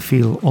start to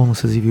feel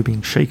almost as if you're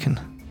being shaken.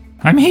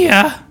 I'm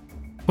here!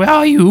 Where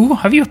are you?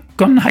 Have you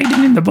gone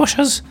hiding in the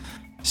bushes?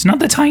 It's not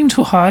the time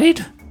to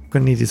hide. I'm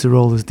going to need you to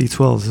roll those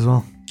d12s as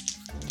well.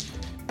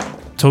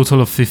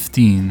 Total of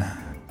 15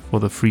 for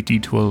the 3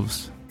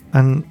 d12s.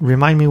 And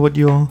remind me what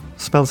your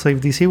spell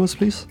save DC was,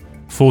 please?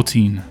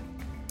 14.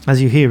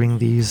 As you're hearing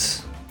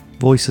these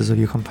voices of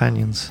your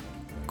companions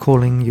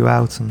calling you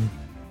out, and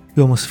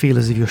you almost feel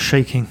as if you're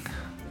shaking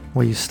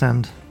where you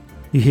stand,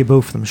 you hear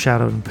both of them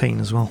shout out in pain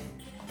as well.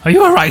 Are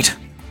you alright?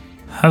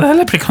 Are the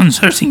leprechauns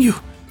hurting you?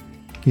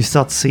 You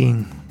start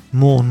seeing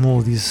more and more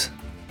of these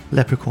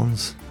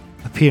leprechauns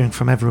appearing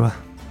from everywhere,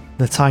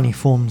 their tiny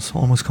forms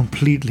almost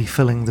completely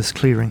filling this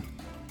clearing,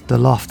 their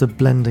laughter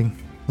blending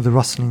with the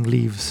rustling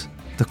leaves,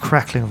 the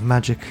crackling of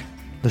magic,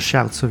 the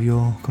shouts of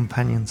your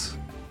companions.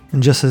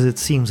 And just as it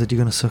seems that you're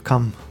going to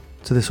succumb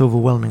to this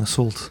overwhelming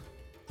assault,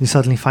 you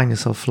suddenly find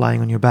yourself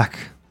lying on your back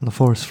on the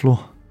forest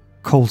floor.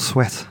 Cold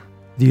sweat,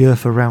 the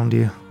earth around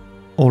you,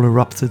 all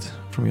erupted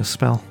from your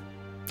spell.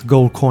 The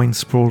gold coins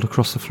sprawled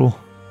across the floor.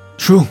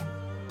 Shrew,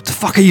 what the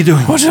fuck are you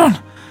doing? What's on?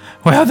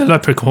 Where are the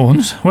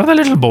leprechauns? Where are the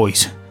little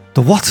boys?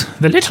 The what?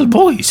 The little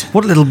boys.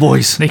 What little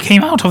boys? They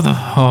came out of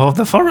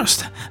the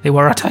forest. They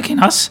were attacking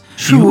us.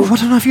 Shrew,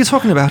 what on earth are you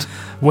talking about?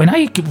 When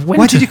I went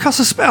Why did you cast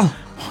a spell?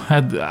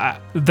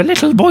 The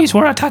little boys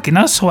were attacking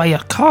us, so I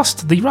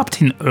cast the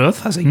erupting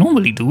earth as I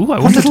normally do.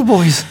 What little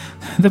boys?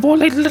 They were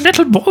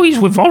little boys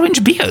with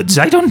orange beards.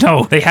 I don't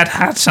know. They had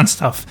hats and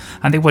stuff,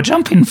 and they were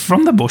jumping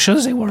from the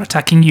bushes. They were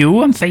attacking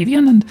you and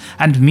Fabian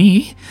and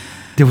me.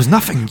 There was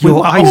nothing. We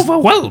were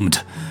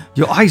overwhelmed.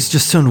 Your eyes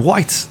just turned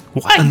white.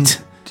 White?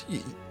 And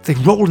they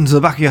rolled into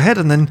the back of your head,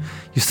 and then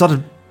you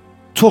started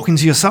talking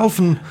to yourself,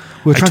 and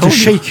we were trying to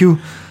shake you,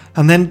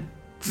 and then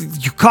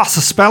you cast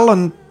a spell,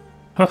 and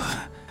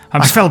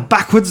I fell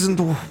backwards, and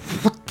what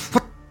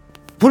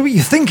were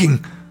you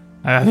thinking?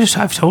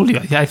 I've told you.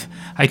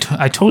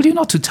 I told you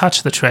not to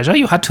touch the treasure.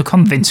 You had to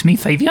convince me,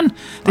 Fabian.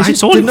 This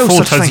is all your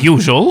fault as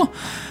usual.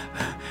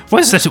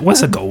 Where's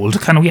the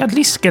gold? Can we at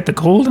least get the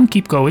gold and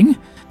keep going?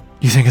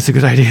 You think it's a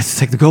good idea to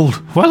take the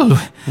gold? Well,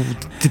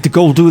 did the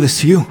gold do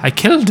this to you? I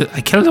killed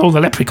all the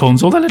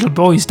leprechauns. All the little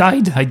boys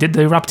died. I did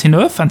the erupting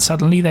earth, and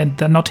suddenly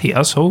they're not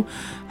here. So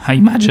I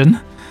imagine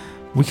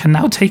we can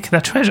now take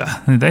their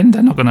treasure. And then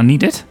they're not going to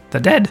need it.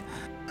 They're dead.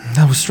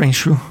 That was strange,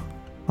 Shrew.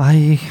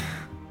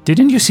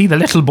 Didn't you see the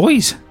little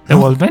boys? There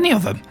were many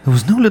of them. There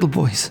was no little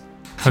boys.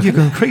 Okay. You're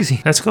going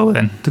crazy. Let's go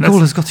then. The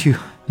gold has got you.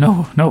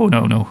 No.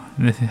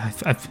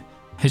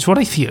 It's what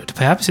I feared.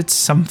 Perhaps it's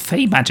some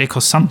fey magic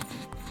or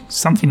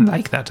something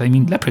like that. I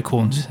mean,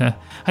 leprechauns.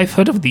 I've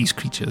heard of these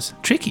creatures.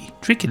 Tricky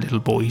little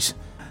boys.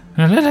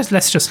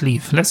 Let's just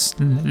leave. Let's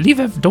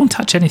leave. Don't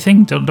touch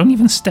anything. Don't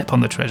even step on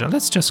the treasure.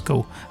 Let's just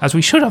go, as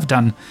we should have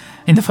done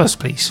in the first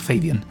place,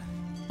 Fabian.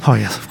 Oh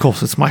yes, of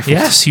course, it's my fault.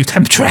 Yes, you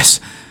temptress.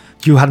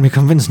 You had me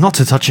convinced not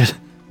to touch it.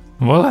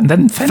 Well, and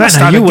then Fenna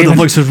started you were the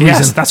voice of reason.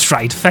 Yes, that's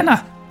right.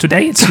 Fenna,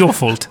 today it's your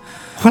fault.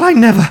 Well, I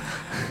never.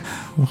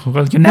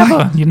 Well,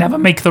 you never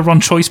make the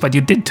wrong choice, but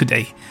you did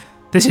today.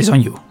 This is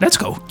on you. Let's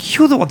go.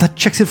 You're the one that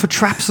checks it for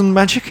traps and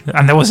magic.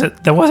 And there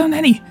wasn't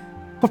any.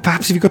 Well,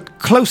 perhaps if you got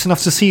close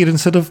enough to see it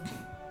instead of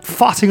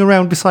farting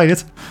around beside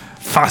it.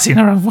 Farting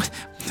around? What?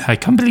 I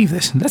can't believe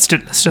this. Let's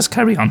just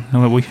carry on.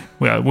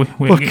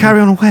 Well, carry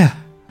on where?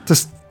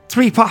 There's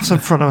 3 paths in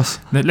front of us.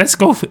 Let's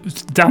go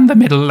down the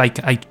middle, like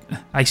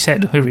I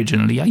said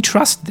originally. I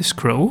trust this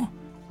crow.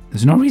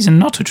 There's no reason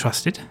not to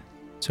trust it.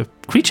 It's a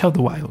creature of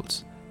the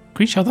wilds,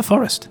 creature of the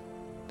forest.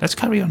 Let's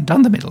carry on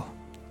down the middle.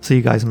 So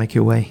you guys make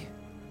your way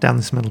down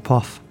this middle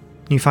path.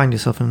 You find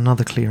yourself in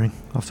another clearing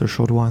after a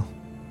short while.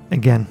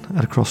 Again,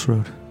 at a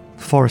crossroad.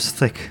 The forest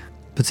thick,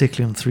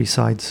 particularly on 3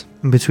 sides.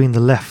 And between the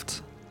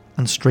left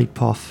and straight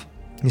path,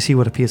 you see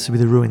what appears to be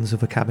the ruins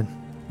of a cabin.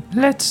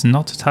 Let's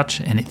not touch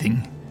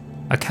anything.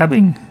 A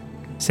cabin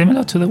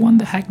similar to the one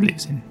the hag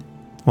lives in.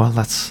 Well,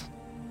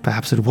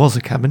 perhaps it was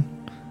a cabin.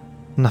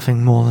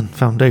 Nothing more than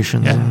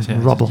foundations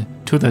and rubble.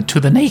 To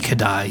the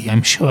naked eye,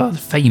 I'm sure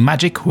fey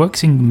magic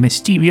works in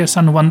mysterious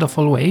and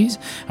wonderful ways,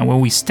 and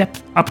when we step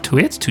up to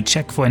it to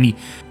check for any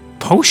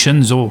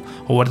potions or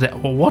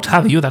what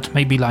have you that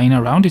may be lying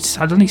around, it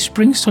suddenly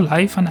springs to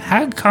life, and a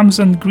hag comes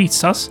and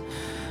greets us,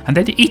 and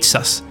then eats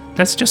us.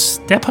 Let's just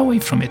step away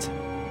from it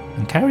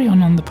and carry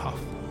on the path.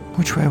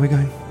 Which way are we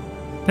going?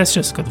 Let's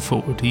just go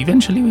forward.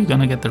 Eventually we're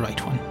gonna get the right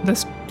one.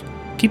 Let's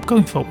keep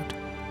going forward.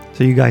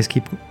 So you guys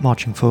keep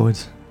marching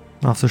forwards.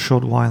 After a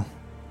short while,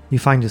 you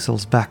find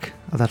yourselves back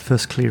at that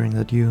first clearing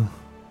that you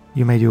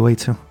made your way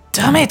to.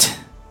 Damn it!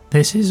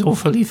 This is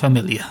awfully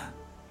familiar.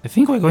 I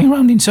think we're going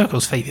round in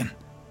circles, Fabian.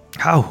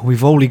 How?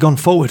 We've only gone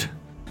forward.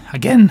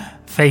 Again,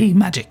 fey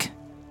magic.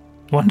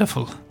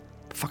 Wonderful.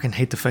 Fucking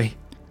hate the fey.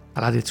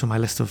 I'll add it to my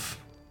list of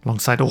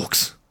alongside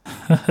orcs.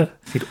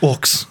 Hate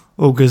orcs,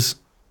 ogres,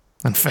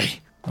 and fey.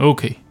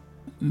 Okay.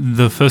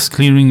 The first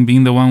clearing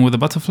being the one with the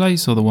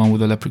butterflies or the one with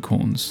the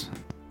leprechauns?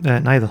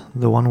 Neither.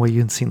 The one where you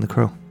hadn't seen the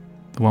crow.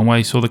 The one where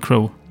I saw the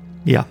crow?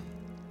 Yeah,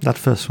 that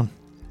first one.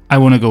 I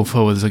want to go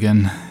forwards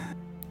again.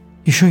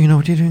 You sure you know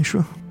what you're doing,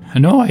 Shrew?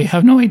 No, I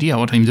have no idea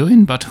what I'm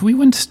doing, but we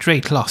went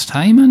straight last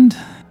time and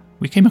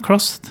we came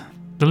across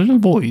the little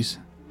boys.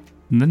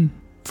 And then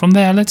from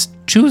there, let's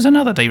choose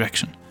another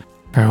direction.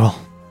 Very well.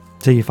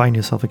 So you find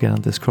yourself again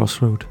at this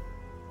crossroad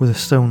with a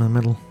stone in the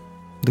middle,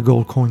 the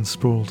gold coins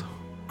sprawled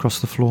across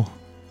the floor.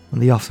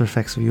 and the after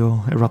effects of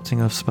your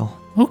erupting earth spell.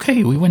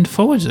 Okay, we went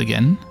forwards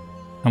again,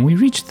 and we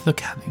reached the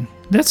cabin.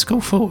 Let's go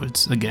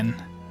forwards again.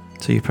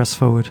 So you press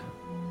forward,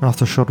 and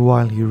after a short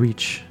while you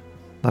reach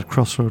that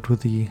crossroad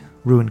with the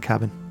ruined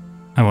cabin.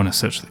 I want to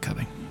search the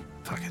cabin.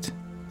 Fuck it.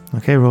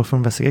 Okay, roll for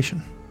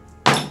investigation.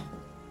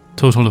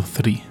 Total of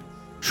 3.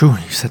 Sure,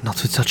 you said not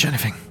to touch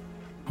anything.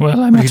 Well,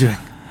 What are you doing?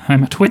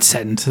 I'm at wit's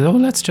end, so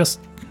let's just...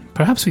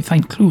 Perhaps we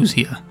find clues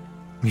here.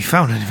 Have you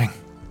found anything?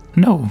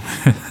 No.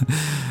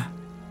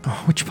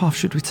 Oh, which path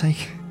should we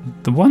take?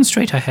 The one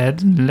straight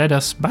ahead led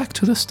us back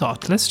to the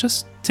start. Let's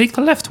just take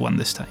the left one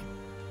this time.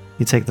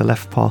 You take the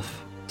left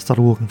path, start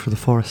walking through the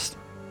forest,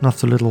 and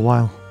after a little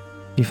while,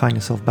 you find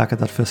yourself back at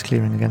that first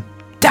clearing again.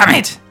 Damn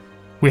it!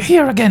 We're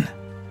here again.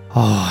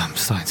 Oh, I'm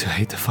starting to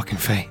hate the fucking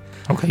Fae.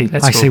 Okay,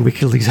 let's go. I say we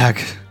kill these hag.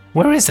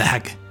 Where is the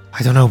hag?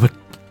 I don't know, but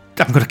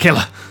I'm gonna kill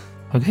her.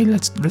 Okay,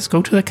 let's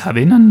go to the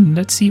cabin and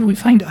let's see if we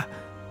find her.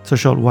 So a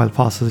short while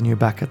passes and you're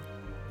back at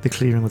the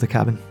clearing with the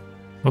cabin.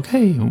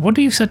 Okay, what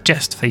do you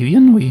suggest,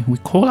 Fabian? We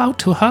call out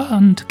to her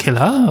and kill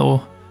her,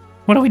 or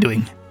what are we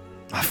doing?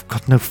 I've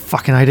got no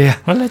fucking idea.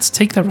 Well, let's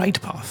take the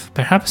right path.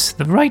 Perhaps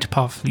the right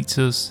path leads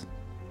us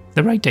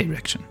the right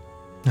direction.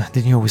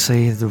 Didn't you always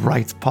say the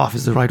right path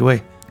is the right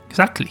way?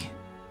 Exactly.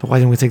 But why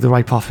didn't we take the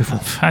right path before?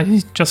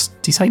 I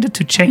just decided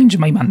to change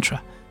my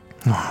mantra.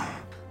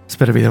 It's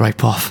better be the right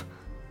path.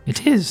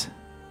 It is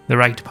the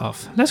right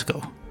path. Let's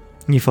go.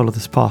 And you follow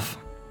this path,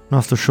 and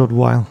after a short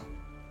while,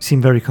 you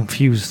seem very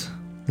confused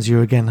as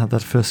you again have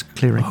that first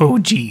clearing. Oh,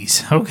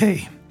 geez.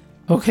 Okay,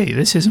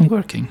 this isn't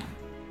working.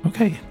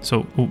 Okay,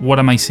 so what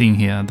am I seeing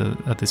here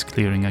at this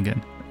clearing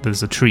again?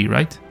 There's a tree,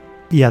 right?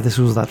 Yeah, this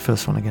was that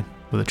first one again.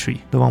 With a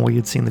tree. The one where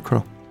you'd seen the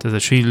crow. Does the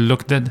tree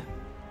look dead?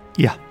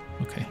 Yeah.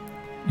 Okay.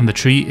 And the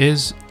tree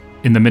is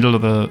in the middle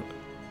of the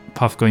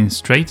path going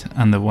straight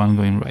and the one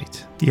going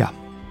right. Yeah.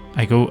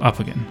 I go up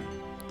again.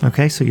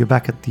 Okay, so you're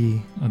back at the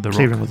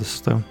clearing rock. with the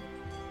stone.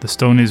 The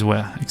stone is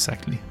where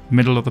exactly?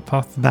 Middle of the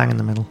path? Bang in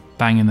the middle.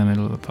 Bang in the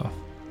middle of the path.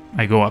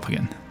 I go up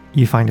again.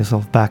 You find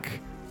yourself back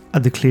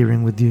at the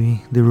clearing with the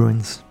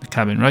ruins. The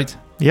cabin, right?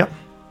 Yep.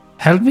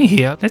 Help me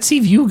here. Let's see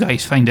if you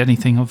guys find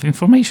anything of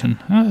information.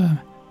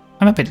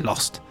 I'm a bit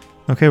lost.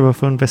 Okay, roll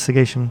for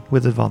investigation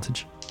with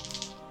advantage.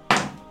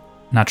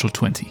 Natural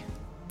 20.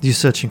 You're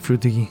searching through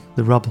the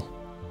rubble.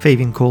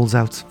 Fabian calls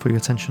out for your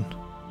attention.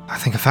 I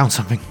think I found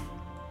something.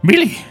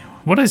 Really?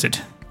 What is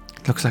it?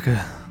 It looks like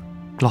a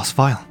glass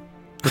vial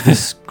with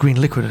this green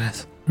liquid in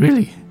it.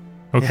 Really?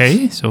 Okay,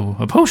 Yes. so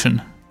a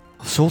potion.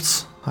 Of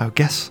sorts, I would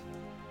guess.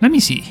 Let me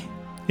see.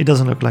 It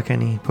doesn't look like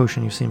any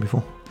potion you've seen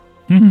before.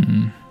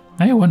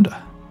 I wonder.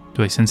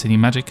 Do I sense any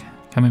magic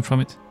coming from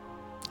it?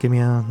 Give me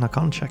an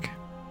Arcana check.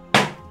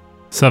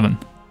 7.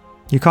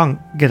 You can't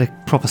get a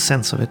proper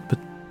sense of it, but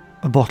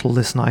a bottle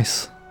this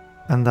nice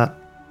and that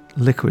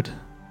liquid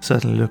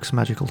certainly looks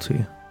magical to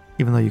you,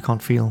 even though you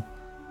can't feel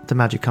the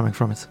magic coming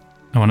from it.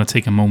 I want to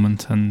take a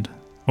moment and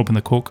open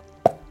the cork.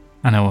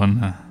 And I want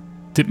to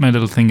dip my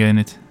little finger in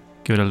it,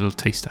 give it a little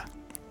taster.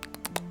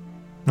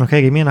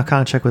 Okay, give me an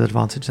Arcana check with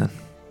advantage then.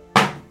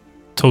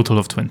 Total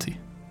of 20.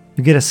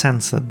 You get a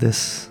sense that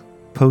this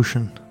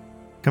potion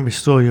can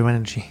restore your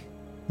energy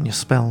and your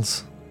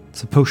spells.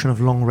 It's a potion of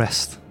long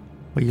rest,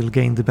 where you'll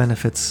gain the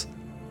benefits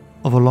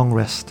of a long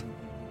rest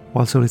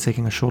whilst only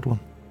taking a short one.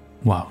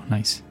 Wow,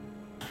 nice.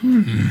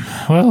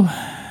 Well,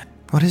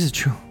 What is it,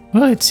 Chu?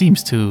 well, it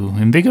seems to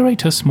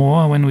invigorate us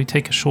more when we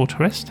take a short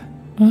rest.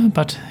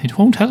 But it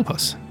won't help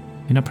us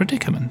in a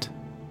predicament.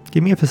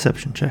 Give me a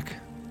perception check.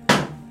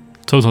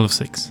 Total of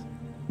 6.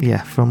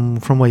 Yeah, from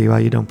where you are,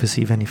 you don't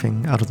perceive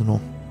anything out of the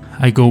norm.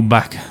 I go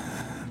back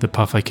the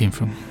path I came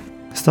from.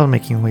 Start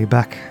making your way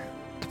back.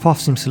 The path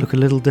seems to look a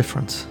little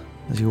different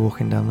as you're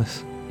walking down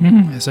this.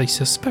 As I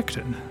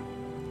suspected.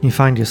 You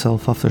find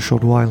yourself after a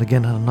short while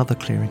again at another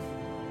clearing.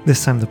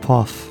 This time the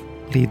path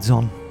leads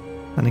on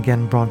and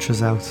again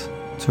branches out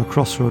to a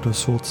crossroad of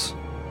sorts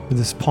with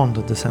this pond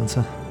at the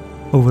centre,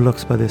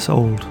 overlooked by this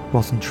old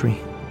rotten tree.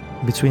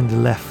 Between the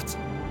left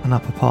and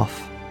upper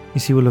path, you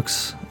see what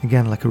looks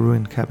again like a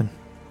ruined cabin.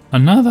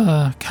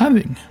 Another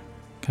cabin.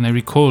 Can I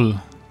recall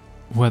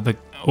where the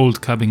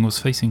old cabin was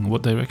facing?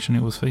 What direction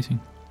it was facing?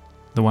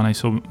 The one I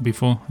saw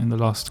before in the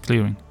last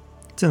clearing.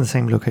 It's in the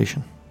same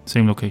location.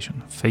 Same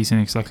location. Facing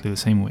exactly the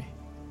same way.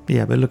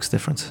 Yeah, but it looks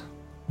different.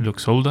 It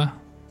looks older,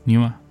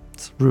 newer.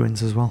 It's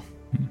ruins as well.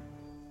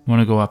 I want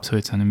to go up to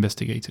it and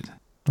investigate it.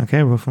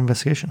 Okay, roll for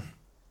investigation.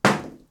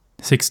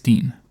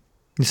 16.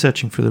 You're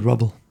searching through the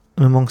rubble,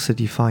 and amongst it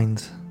you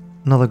find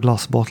another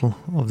glass bottle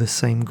of this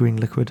same green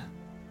liquid.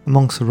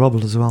 Amongst the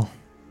rubble as well,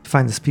 you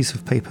find this piece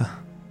of paper.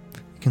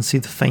 You can see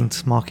the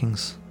faint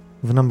markings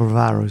of a number of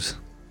arrows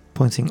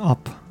pointing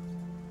up,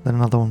 then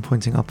another one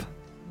pointing up,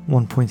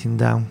 one pointing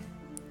down,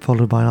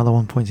 followed by another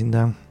one pointing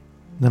down,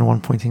 then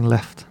one pointing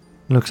left.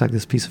 It looks like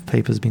this piece of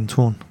paper has been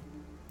torn.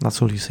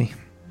 That's all you see.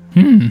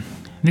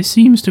 This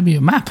seems to be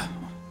a map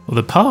of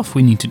the path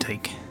we need to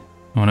take.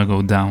 I want to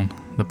go down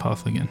the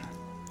path again.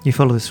 You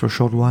follow this for a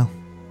short while.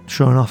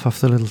 Sure enough,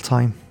 after a little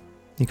time,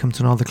 you come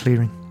to another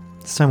clearing.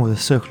 This time with a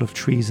circle of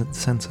trees at the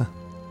centre.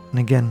 and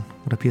again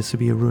what appears to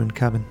be a ruined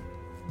cabin,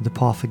 with the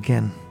path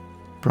again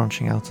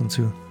branching out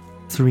into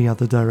 3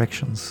 other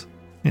directions,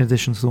 in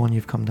addition to the one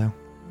you've come down.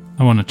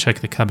 I want to check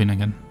the cabin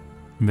again.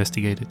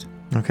 Investigate it.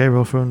 Okay,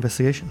 roll for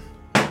investigation.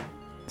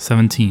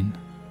 17.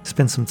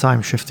 Spend some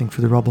time shifting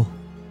through the rubble.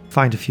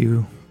 Find a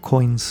few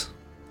coins,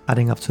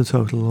 adding up to a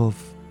total of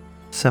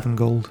 7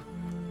 gold.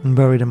 And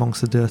buried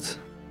amongst the dirt,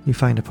 you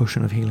find a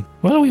potion of healing.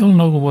 Well, we all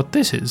know what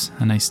this is,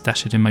 and I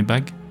stash it in my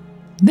bag.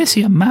 This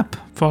here map,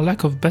 for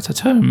lack of better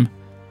term,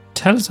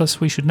 tells us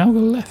we should now go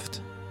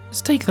left.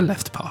 Let's take the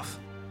left path.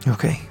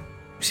 Okay,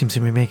 you seem to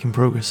be making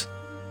progress.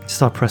 You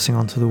start pressing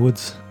onto the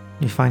woods.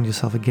 You find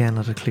yourself again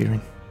at a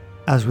clearing.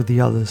 As with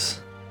the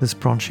others, this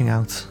branching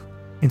out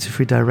into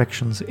 3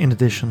 directions in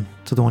addition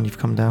to the one you've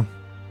come down.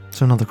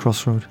 So another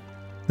crossroad.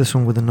 This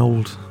one with an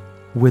old,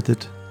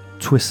 withered,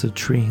 twisted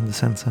tree in the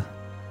centre.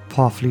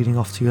 Path leading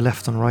off to your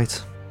left and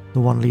right. The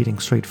one leading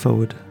straight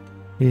forward,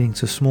 leading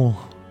to a small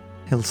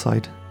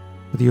hillside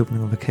with the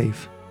opening of a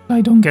cave.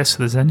 I don't guess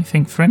there's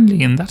anything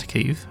friendly in that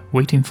cave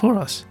waiting for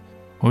us.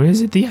 Or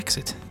is it the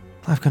exit?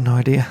 I've got no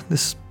idea.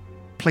 This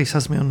place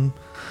has me on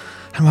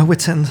my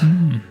wit's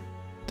end.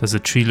 Does the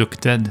tree look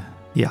dead?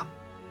 Yeah.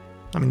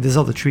 I mean, there's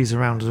other trees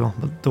around as well,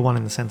 but the one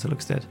in the centre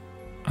looks dead.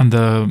 And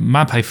the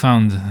map I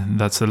found,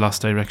 that's the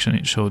last direction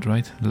it showed,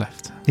 right?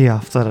 Left. Yeah,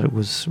 after that it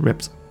was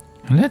ripped.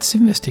 Let's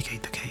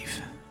investigate the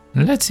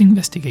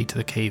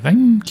cave.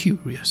 I'm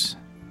curious.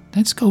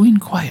 Let's go in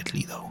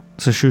quietly, though.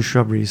 So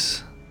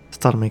shrubberies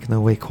start making their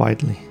way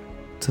quietly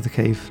to the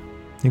cave.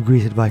 You're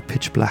greeted by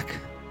pitch black,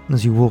 and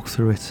as you walk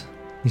through it,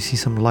 you see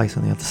some light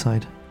on the other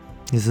side.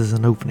 This is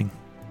an opening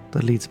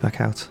that leads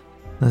back out.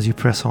 And as you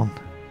press on,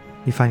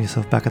 you find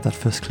yourself back at that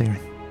first clearing.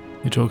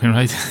 You're joking,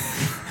 right?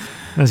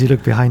 As you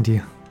look behind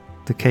you,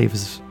 the cave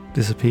has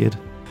disappeared,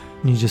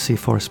 and you just see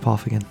Forest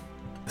Path again.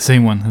 The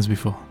same one as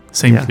before.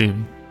 Same Yeah.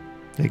 clearing.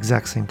 The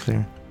exact same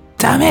clearing.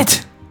 Damn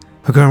it!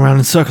 We're going around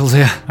in circles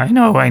here. I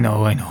know.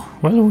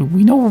 Well,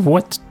 we know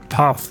what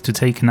path to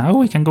take now.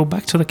 We can go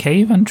back to the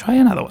cave and try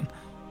another one.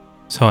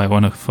 So I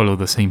want to follow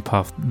the same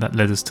path that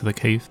led us to the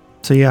cave.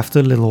 So yeah, after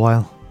a little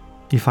while,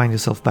 you find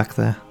yourself back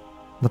there.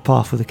 The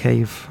path with the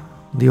cave,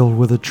 the old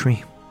withered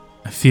tree.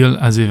 I feel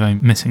as if I'm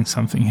missing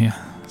something here.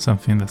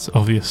 Something that's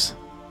obvious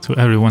to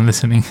everyone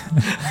listening.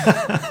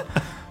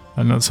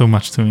 And not so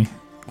much to me.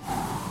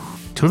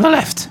 To the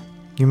left!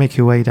 You make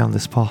your way down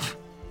this path.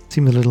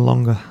 Seemed a little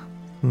longer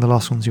than the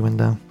last ones you went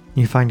down.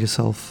 You find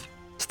yourself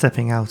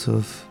stepping out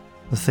of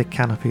the thick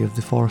canopy of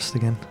the forest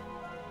again.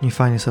 You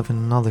find yourself in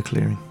another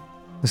clearing.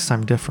 This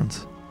time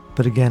different.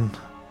 But again,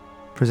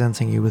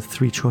 presenting you with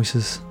 3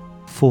 choices.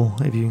 4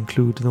 if you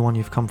include the one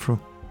you've come through.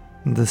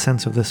 In the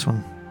center of this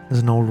one is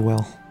an old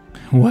well.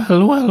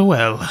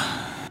 Well.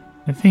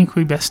 I think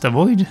we best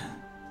avoid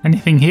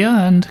anything here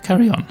and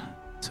carry on.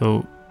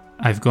 So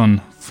I've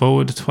gone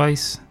forward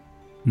twice,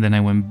 then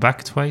I went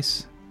back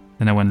twice,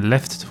 then I went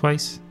left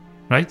twice,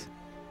 right?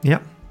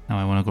 Yep. Now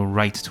I want to go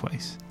right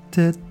twice.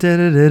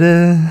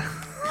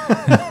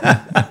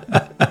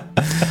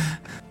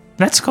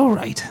 Let's go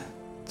right.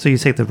 So you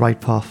take the right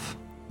path.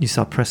 You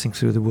start pressing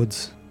through the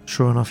woods.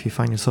 Sure enough, you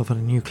find yourself at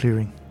a new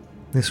clearing.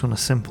 This one a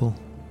simple,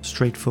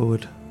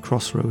 straightforward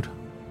crossroad,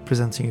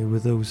 presenting you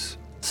with those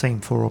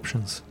same 4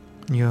 options.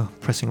 And you're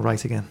pressing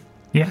right again.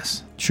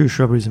 Yes.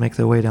 Shrubberies make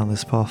their way down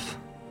this path.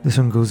 This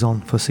one goes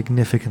on for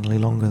significantly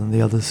longer than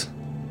the others.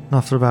 And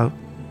after about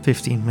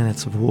 15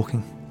 minutes of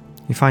walking,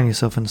 you find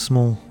yourself in a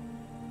small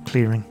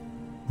clearing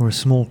where a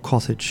small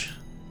cottage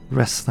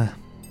rests there.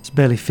 It's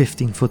barely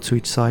 15 foot to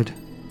each side,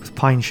 with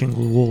pine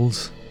shingle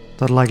walls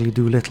that likely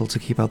do little to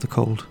keep out the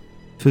cold.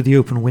 Through the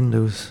open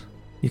windows,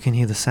 you can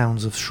hear the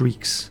sounds of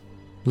shrieks,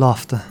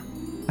 laughter,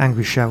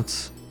 angry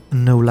shouts,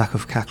 and no lack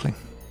of cackling.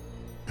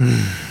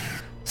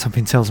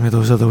 Something tells me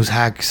those are those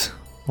hags,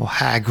 or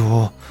hag,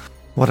 or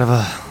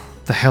whatever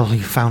the hell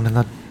you found in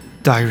that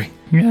diary.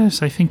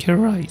 Yes, I think you're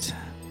right.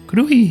 Could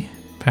we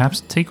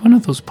perhaps take one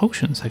of those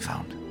potions I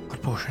found?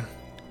 What potion?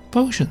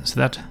 Potions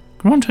that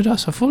granted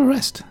us a full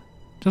rest,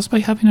 just by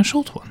having a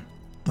short one.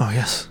 Oh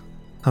yes,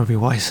 that would be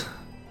wise.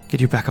 Get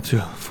you back up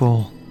to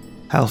full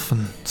health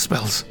and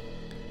spells.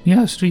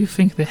 Yes, do you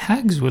think the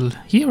hags will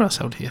hear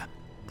us out here?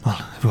 Well,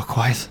 if we're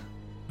quiet.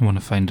 I want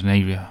to find an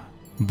area,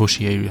 a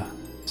bushy area,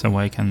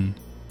 somewhere I can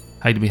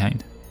hide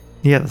behind.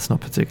 Yeah, that's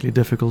not particularly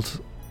difficult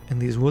in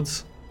these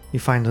woods. You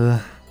find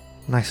a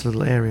nice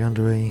little area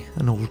under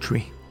an old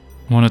tree.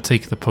 I want to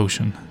take the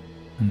potion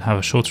and have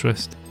a short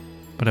rest,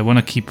 but I want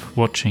to keep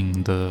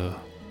watching the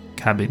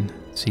cabin,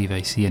 see if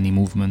I see any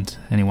movement,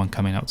 anyone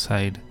coming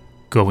outside,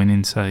 going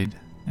inside,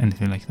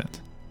 anything like that.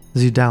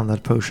 As you down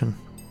that potion,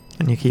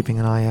 and you're keeping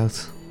an eye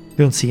out, you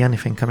don't see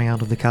anything coming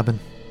out of the cabin,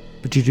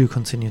 but you do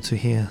continue to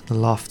hear the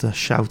laughter,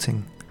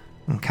 shouting,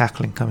 and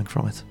cackling coming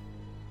from it.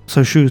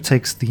 So Shu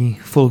takes the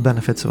full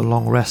benefits of a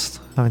long rest,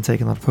 having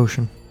taken that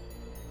potion.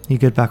 You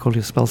get back all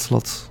your spell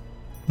slots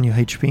and your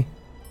HP.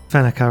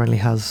 Fenna currently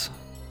has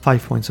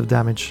 5 points of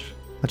damage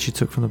that she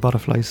took from the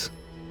butterflies.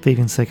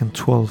 Fabian's taken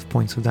 12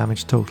 points of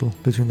damage total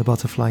between the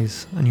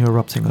butterflies and your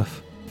erupting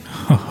earth.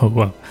 Oh,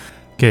 wow.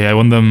 Okay, I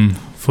want them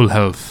full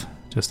health.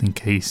 just in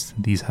case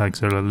these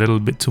hags are a little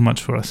bit too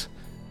much for us.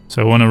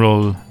 So I want to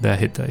roll their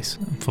hit dice.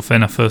 For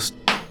Fenna first,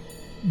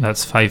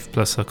 that's 5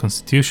 plus her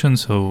constitution,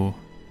 so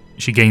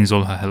she gains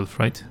all her health,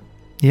 right?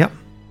 Yep.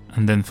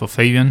 And then for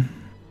Fabian,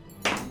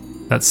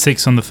 that's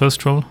 6 on the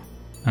first roll,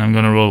 and I'm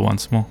going to roll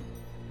once more.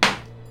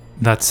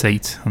 That's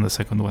 8 on the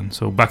second one,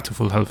 so back to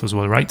full health as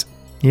well, right?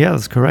 Yeah,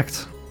 that's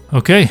correct.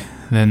 Okay,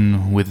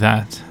 then with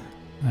that,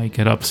 I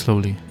get up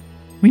slowly.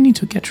 We need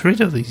to get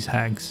rid of these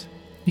hags.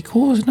 They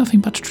cause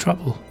nothing but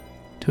trouble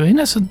to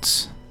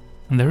innocents,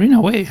 and they're in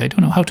a way. I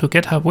don't know how to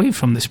get away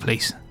from this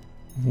place.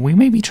 We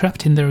may be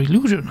trapped in their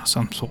illusion of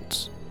some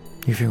sorts.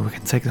 You think we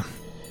can take them?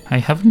 I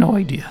have no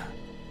idea.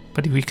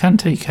 But if we can't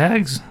take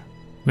hags,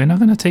 we're not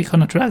going to take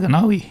on a dragon,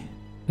 are we?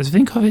 Let's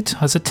think of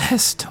it as a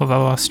test of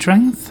our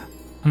strength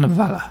and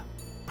valor.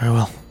 Very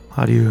well.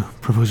 How do you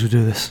propose we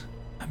do this?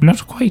 I'm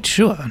not quite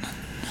sure.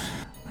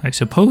 I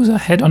suppose a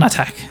head-on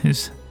attack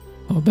is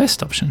our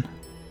best option.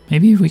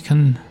 Maybe we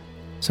can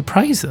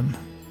surprise them.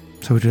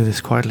 So we do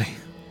this quietly?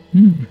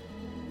 Do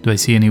I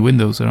see any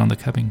windows around the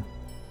cabin?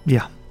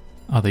 Yeah.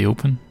 Are they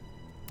open?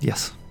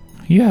 Yes.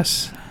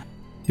 Yes.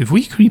 If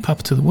we creep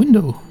up to the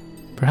window,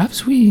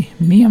 perhaps me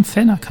and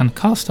Fenna can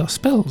cast our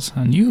spells,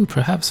 and you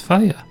perhaps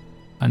fire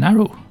an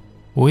arrow.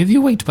 Or if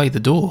you wait by the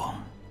door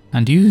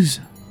and use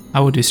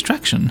our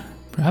distraction,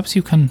 perhaps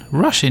you can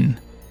rush in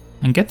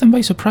and get them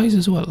by surprise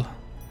as well.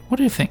 What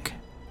do you think?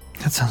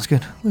 That sounds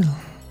good.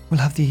 We'll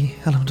have the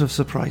element of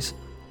surprise.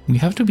 We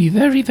have to be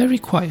very, very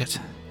quiet.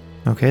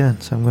 Okay then,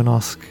 so I'm going to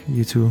ask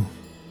you to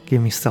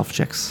give me stealth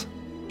checks.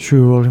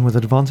 Shrew rolling with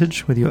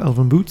advantage with your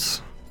elven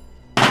boots.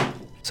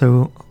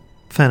 So,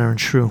 Fenna and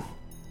Shrew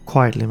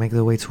quietly make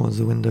their way towards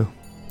the window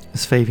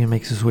as Fabian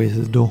makes his way to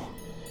the door.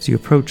 As you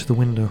approach the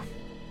window,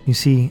 you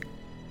see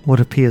what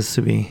appears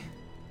to be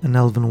an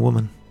elven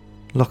woman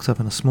locked up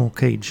in a small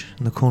cage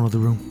in the corner of the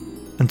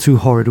room, and 2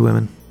 horrid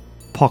women,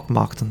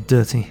 pockmarked and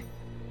dirty,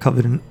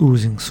 covered in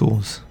oozing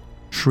sores,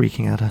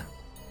 shrieking at her.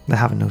 They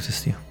haven't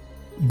noticed you.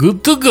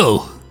 Good to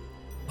go!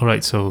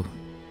 Alright, so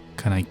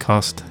can I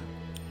cast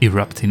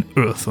Erupting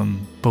Earth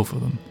on both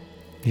of them?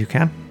 You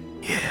can?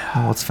 Yeah.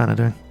 And what's Fenna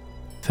doing?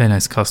 Fenna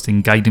is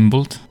casting Guiding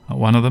Bolt at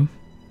one of them,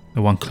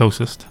 the one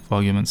closest, for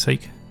argument's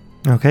sake.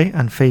 Okay,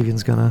 and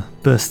Fabian's gonna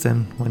burst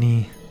in when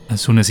he...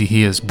 As soon as he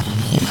hears,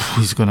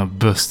 he's gonna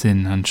burst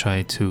in and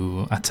try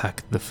to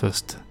attack the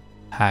first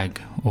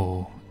hag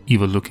or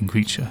evil-looking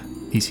creature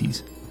he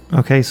sees.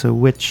 Okay, so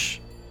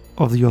which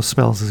of your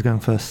spells is going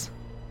first?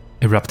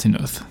 Erupting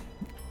Earth.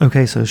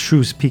 Okay, so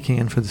Shrew's peeking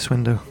in for this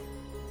window.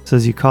 So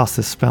as you cast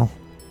this spell,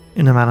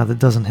 in a manner that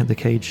doesn't hit the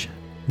cage,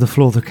 the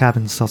floor of the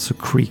cabin starts to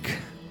creak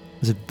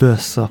as it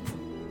bursts up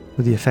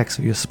with the effects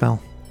of your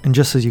spell. And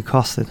just as you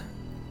cast it,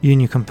 you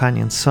and your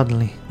companion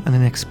suddenly and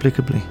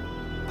inexplicably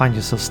find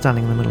yourself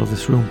standing in the middle of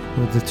this room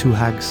with the 2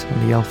 hags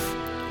and the elf,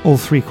 all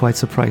 3 quite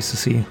surprised to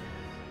see you.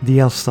 The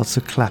elf starts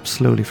to clap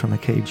slowly from the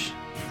cage.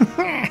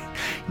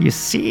 You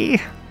see?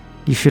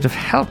 You should have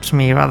helped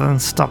me rather than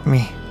stop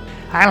me.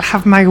 I'll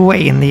have my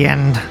way in the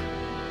end.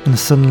 And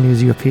as suddenly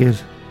as you appeared,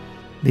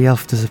 the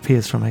elf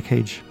disappears from her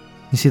cage.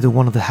 You see that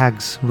one of the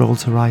hags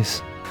rolls her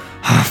eyes.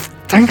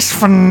 Thanks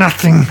for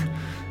nothing.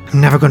 I'm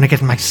never going to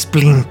get my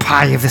spleen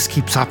pie if this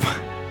keeps up.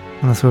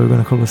 And that's what we're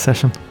going to call the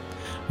session.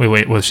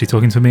 Wait, was she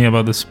talking to me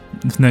about this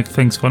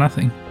things for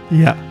nothing?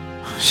 Yeah.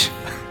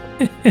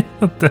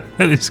 What the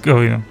hell is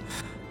going on?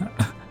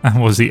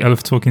 And was the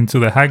elf talking to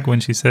the hag when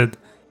she said,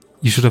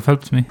 "You should have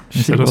helped me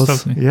instead of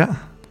stopped me"? Yeah.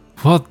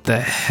 What the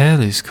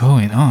hell is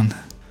going on?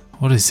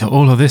 What is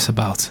all of this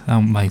about?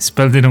 My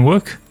spell didn't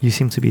work? You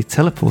seem to be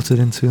teleported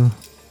into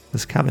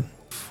this cabin.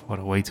 What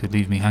a way to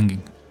leave me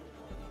hanging.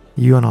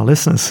 You and our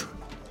listeners,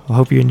 I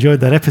hope you enjoyed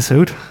that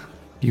episode.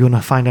 You're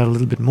going to find out a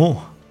little bit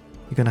more.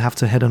 You're going to have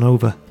to head on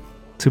over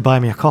to buy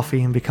me a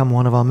coffee and become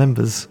one of our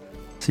members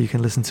so you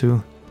can listen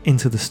to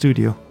Into the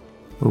Studio,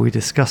 where we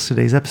discuss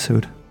today's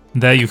episode.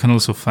 There you can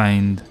also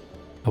find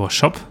our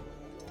shop,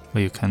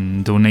 where you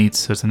can donate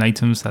certain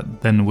items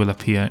that then will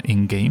appear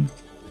in-game.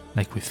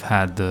 Like we've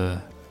had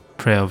the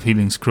Prayer of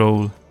Healing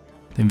Scroll,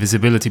 the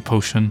Invisibility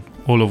Potion,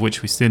 all of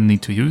which we still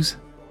need to use.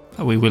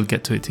 But we will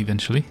get to it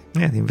eventually.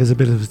 Yeah, the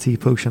Invisibility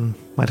Potion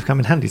might have come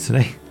in handy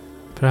today.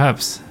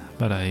 Perhaps,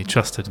 but I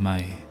trusted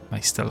my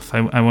stealth.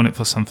 I want it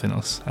for something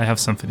else. I have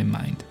something in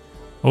mind.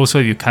 Also,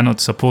 if you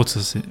cannot support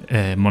us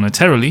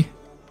monetarily,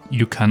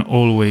 you can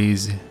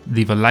always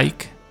leave a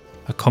like,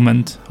 a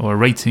comment, or a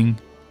rating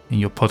in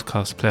your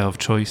podcast player of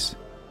choice.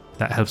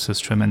 That helps us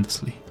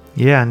tremendously.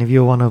 Yeah, and if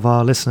you're one of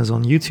our listeners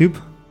on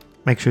YouTube,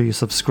 make sure you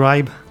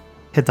subscribe,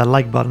 hit that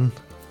like button,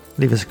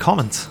 leave us a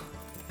comment,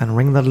 and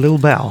ring that little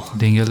bell.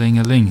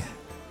 Ding-a-ling-a-ling.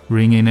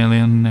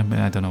 Ring-a-ling.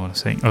 I don't know what I'm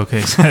saying.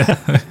 Okay, so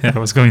I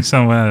was going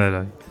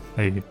somewhere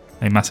that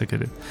I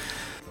massacred it.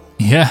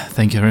 Yeah,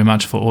 thank you very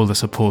much for all the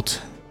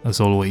support, as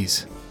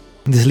always.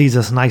 This leads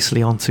us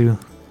nicely onto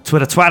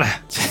Twitter.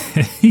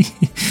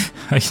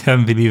 I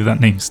can't believe that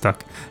name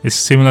stuck. It's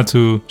similar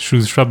to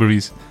Shrew's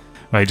Shrubberies.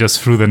 I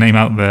just threw the name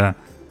out there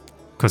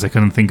because I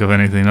couldn't think of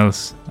anything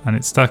else, and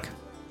it stuck.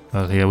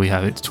 Well, here we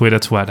have it,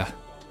 Twitter.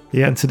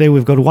 Yeah, and today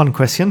we've got one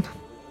question.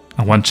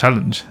 And one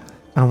challenge.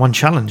 And one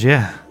challenge,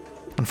 yeah.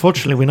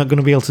 Unfortunately, we're not going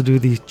to be able to do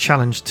the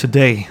challenge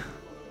today.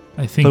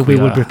 I think but we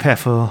will prepare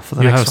for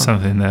the you next have one.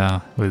 something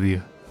there with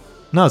you.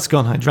 No, it's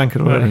gone. I drank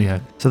it already.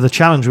 Yeah. So the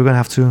challenge we're going to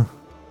have to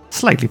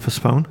slightly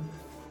postpone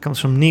comes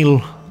from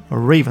Neil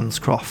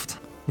Ravenscroft.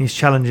 He's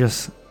challenged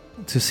us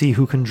to see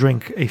who can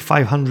drink a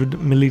 500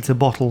 milliliter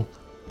bottle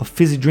of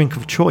fizzy drink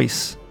of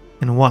choice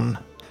in one.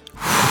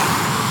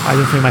 I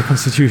don't think my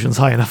constitution's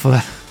high enough for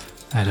that.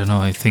 I don't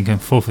know. I think I'm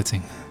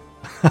forfeiting.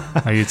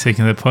 Are you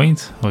taking the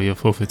point, or you're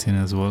forfeiting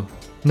as well?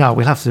 No,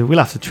 we'll have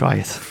to try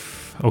it.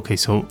 Okay,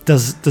 so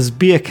Does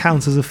beer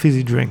count as a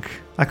fizzy drink?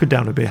 I could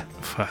down a beer.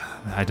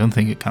 I don't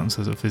think it counts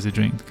as a fizzy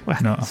drink. Well,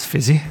 No. it's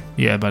fizzy.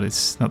 Yeah, but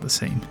it's not the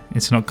same.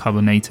 It's not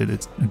carbonated.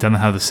 It doesn't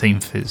have the same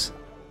fizz.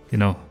 You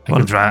know,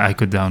 I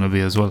could down a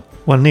beer as well.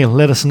 Well, Neil,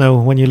 let us know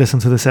when you listen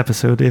to this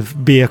episode if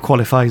beer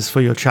qualifies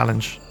for your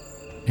challenge.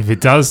 If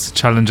it does,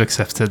 challenge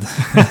accepted.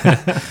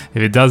 If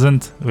it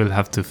doesn't, we'll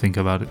have to think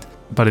about it.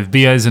 But if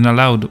beer isn't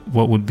allowed,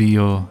 what would be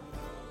your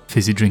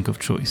fizzy drink of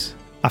choice?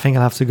 I think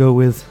I'll have to go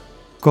with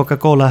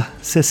Coca-Cola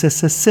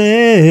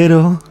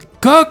Zero.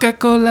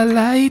 Coca-Cola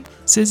Light,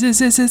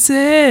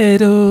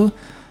 zero.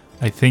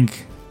 I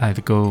think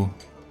I'd go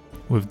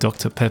with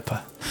Dr.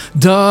 Pepper.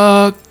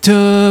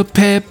 Dr.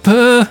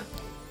 Pepper.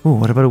 Ooh,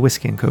 what about a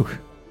whiskey and Coke?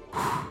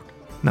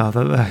 No,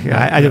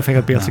 I don't think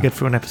I'd be able to get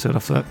through an episode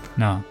after that.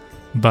 No,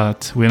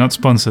 but we're not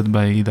sponsored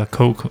by either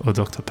Coke or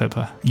Dr.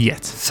 Pepper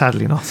yet.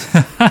 Sadly not.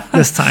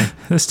 This time.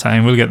 This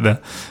time we'll get there.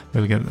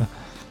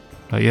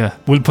 But yeah,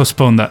 we'll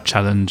postpone that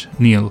challenge,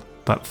 Neil.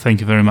 But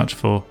thank you very much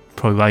for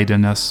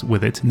providing us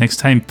with it. Next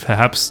time,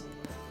 perhaps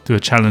do a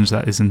challenge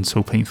that isn't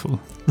so painful.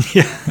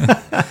 Yeah.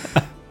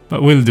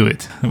 But we'll do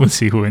it. We'll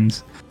see who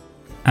wins.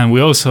 And we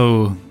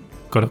also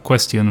got a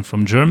question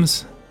from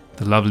Germs,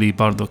 the lovely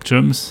Bardock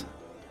Germs,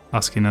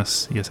 asking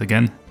us yet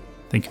again.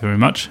 Thank you very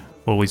much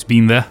for always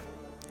being there.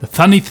 The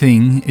funny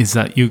thing is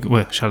that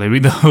shall I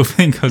read the whole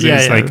thing? Because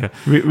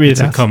Read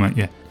it's a comment,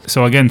 yeah.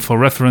 So again, for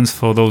reference,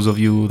 for those of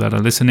you that are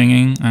listening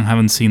in and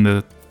haven't seen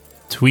the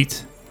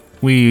tweet,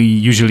 we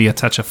usually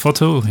attach a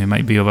photo. It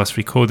might be of us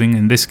recording.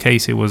 In this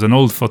case, it was an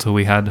old photo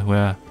we had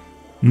where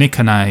Nick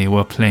and I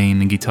were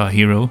playing Guitar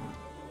Hero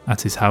at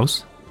his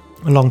house.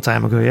 A long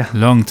time ago, yeah.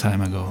 Long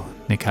time ago.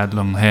 Nick had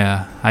long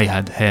hair. I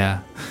had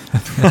hair.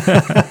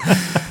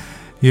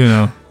 You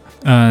know.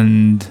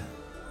 And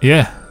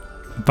yeah,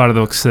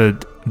 Bardock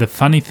said, the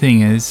funny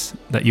thing is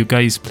that you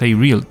guys play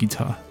real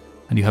guitar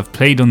and you have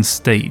played on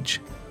stage.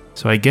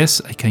 So I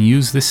guess I can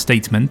use this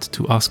statement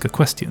to ask a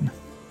question.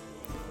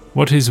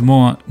 What is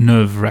more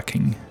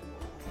nerve-wracking?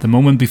 The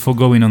moment before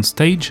going on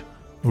stage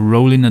or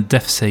rolling a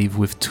death save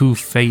with 2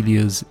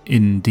 failures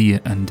in D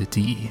and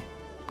D?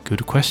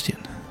 Good question.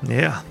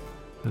 Yeah.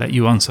 Let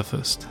you answer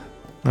first.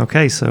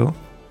 Okay, so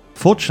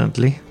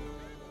fortunately,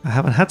 I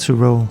haven't had to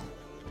roll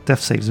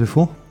death saves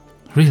before.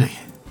 Really?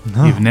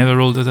 No. You've never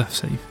rolled a death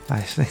save?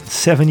 In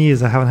 7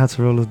 years, I haven't had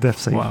to roll a death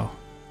save. Wow.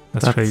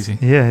 That's crazy.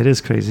 Yeah, it is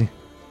crazy.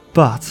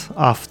 But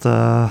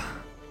after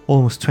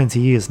almost 20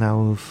 years now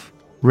of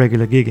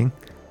regular gigging,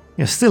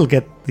 you still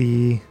get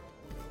the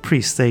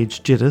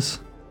pre-stage jitters,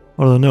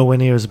 although nowhere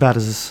near as bad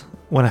as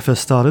when I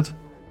first started.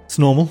 It's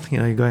normal,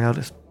 you're going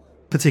out,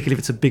 particularly if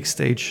it's a big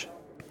stage.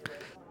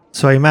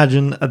 So I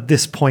imagine at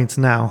this point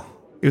now,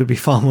 it would be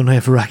far more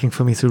nerve-wracking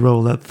for me to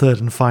roll that third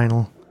and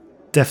final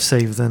death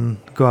save than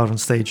go out on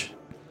stage.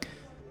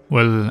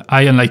 Well,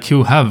 I, unlike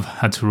you, have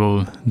had to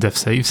roll death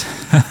saves.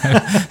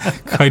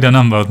 Quite a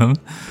number of them.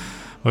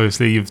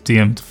 Obviously, you've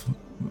DM'd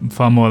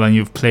far more than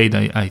you've played,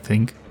 I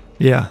think.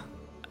 Yeah.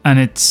 And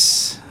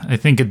it's, I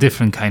think, a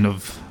different kind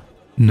of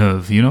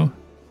nerve,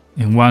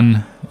 In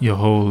one, your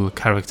whole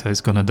character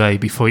is going to die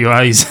before your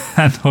eyes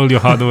and all your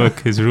hard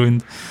work is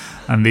ruined.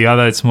 And the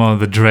other, it's more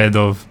the dread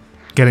of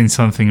getting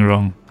something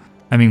wrong.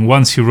 I mean,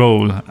 once you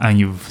roll and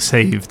you've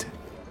saved,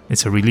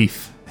 it's a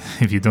relief.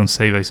 If you don't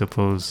save, I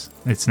suppose,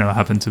 it's never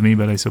happened to me,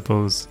 but I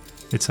suppose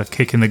it's a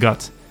kick in the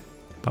gut.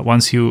 But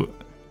once you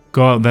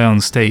go out there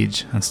on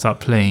stage and start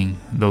playing,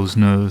 those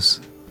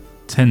nerves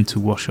tend to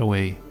wash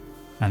away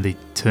and they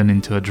turn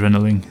into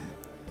adrenaline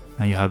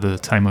and you have the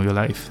time of your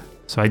life.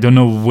 So I don't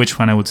know which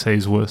one I would say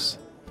is worse,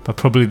 but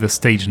probably the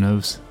stage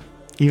nerves.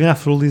 Even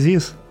after all these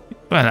years?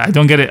 Well, I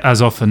don't get it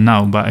as often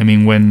now, but I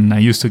mean, when I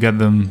used to get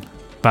them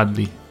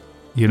badly,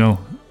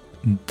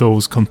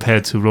 those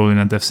compared to rolling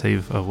a death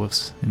save are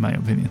worse, in my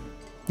opinion.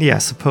 Yeah, I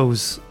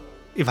suppose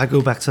if I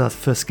go back to that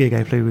first gig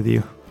I played with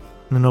you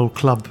in an old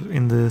club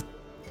in the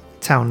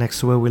town next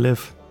to where we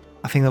live,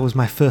 I think that was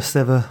my first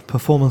ever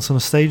performance on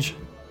a stage.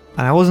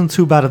 And I wasn't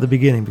too bad at the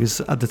beginning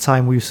because at the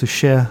time we used to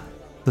share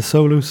the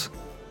solos.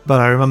 But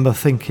I remember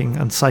thinking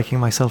and psyching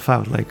myself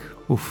out like,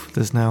 oof,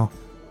 there's now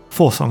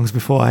 4 songs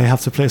before I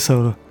have to play a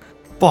solo.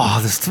 Oh,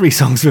 there's 3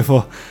 songs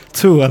before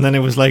 2. And then it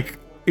was like,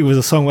 it was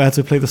a song where I had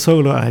to play the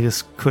solo and I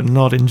just could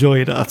not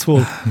enjoy it at all.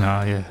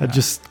 No, yeah. I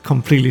just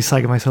completely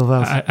psyched myself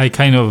out. I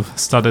kind of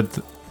started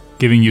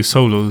giving you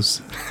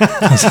solos.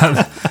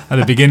 At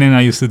the beginning,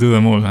 I used to do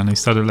them all, and I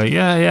started like,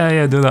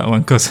 yeah, do that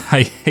one, because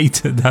I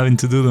hated having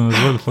to do them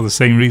as well for the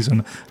same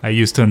reason. I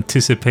used to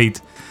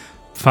anticipate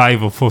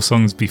 5 or 4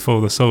 songs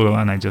before the solo,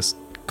 and I just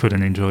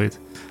couldn't enjoy it.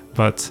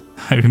 But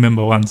I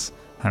remember once,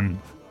 and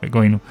we're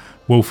going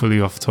woefully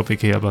off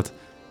topic here, but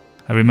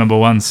I remember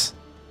once,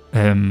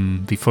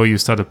 before you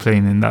started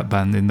playing in that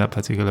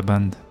particular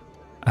band,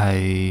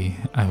 I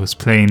was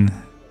playing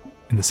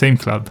in the same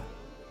club,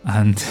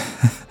 and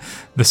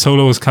the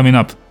solo was coming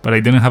up, but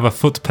I didn't have a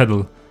foot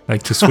pedal,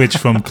 like to switch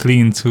from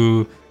clean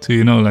to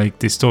like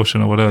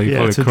distortion or whatever you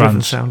call it, it's a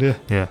different sound,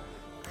 Yeah.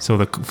 So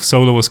the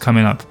solo was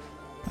coming up,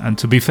 and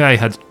to be fair, I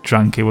had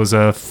drunk. It was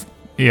a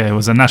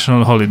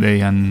national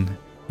holiday and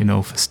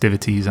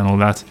festivities and all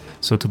that.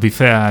 So to be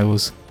fair,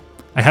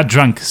 I had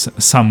drunk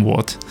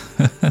somewhat,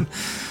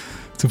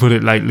 to put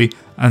it lightly,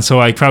 and so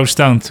I crouched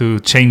down to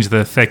change the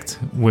effect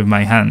with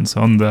my hands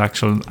on the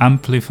actual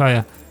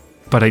amplifier,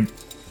 but I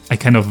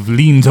kind of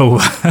leaned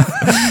over,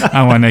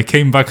 and when I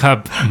came back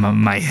up,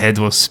 my head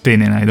was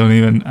spinning. I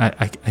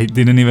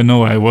didn't even know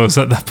where I was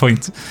at that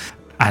point,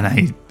 and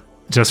I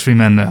just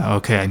remember,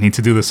 okay, I need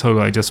to do the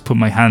solo. I just put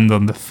my hand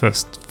on the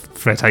first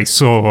fret I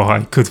saw or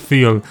I could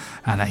feel,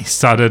 and I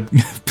started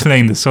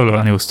playing the solo,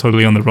 and it was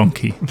totally on the wrong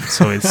key,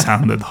 so it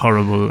sounded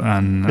horrible.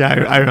 And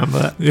I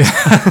remember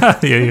that.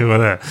 Yeah, you were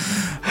there,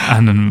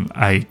 and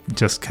I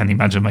just can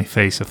imagine my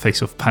face, a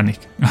face of panic.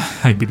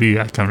 I believe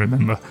I can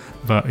remember,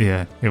 but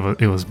yeah,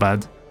 it was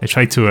bad. I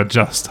tried to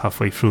adjust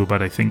halfway through,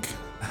 but I think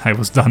I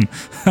was done.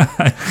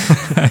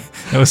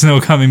 There was no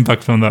coming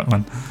back from that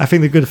one. I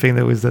think the good thing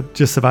though is that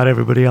just about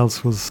everybody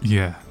else was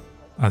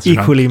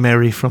equally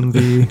merry from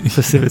the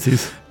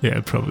festivities.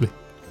 Yeah, probably.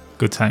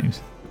 Good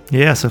times.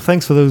 Yeah, so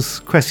thanks for those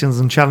questions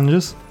and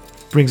challenges.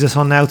 Brings us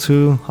on now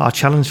to our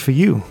challenge for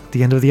you,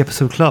 the end of the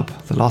episode club,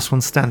 the last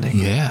one standing.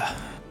 Yeah.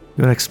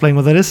 You want to explain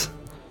what that is?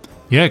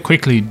 Yeah,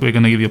 quickly, we're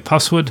going to give you a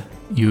password.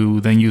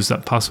 You then use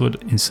that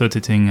password, insert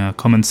it in a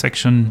comment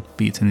section,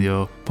 be it in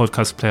your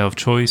podcast player of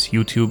choice,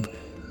 YouTube,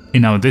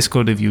 in our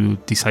Discord if you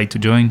decide to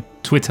join,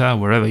 Twitter,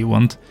 wherever you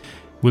want.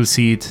 We'll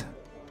see it,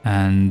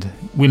 and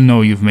we'll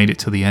know you've made it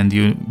to the end.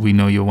 We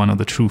know you're one of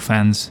the true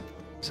fans,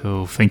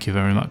 so thank you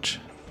very much.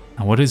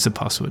 And what is the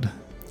password?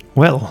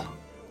 Well,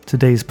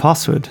 today's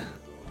password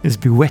is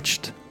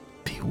bewitched.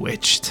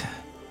 Bewitched.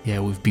 Yeah,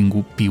 we've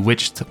been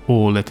bewitched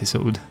all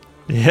episode.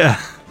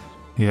 Yeah.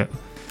 Yeah.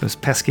 Those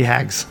pesky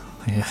hags.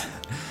 Yeah.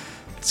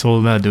 It's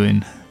all they're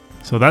doing.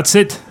 So that's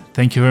it.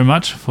 Thank you very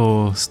much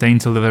for staying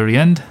till the very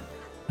end.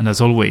 And as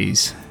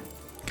always,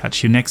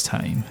 catch you next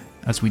time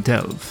as we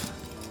delve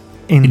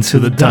into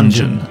the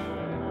dungeon.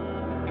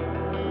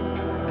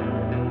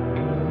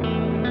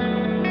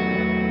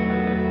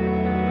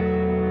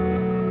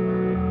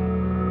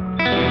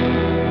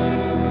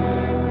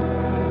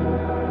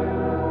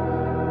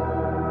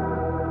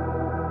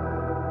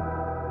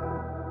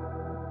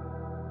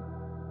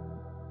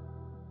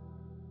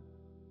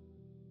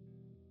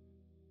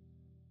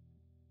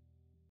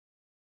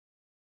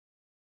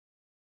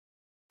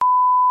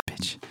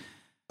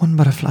 One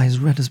butterfly is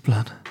red as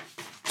blood.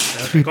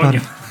 3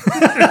 butterflies.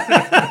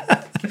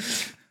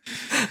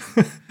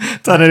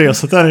 Está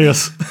nervioso.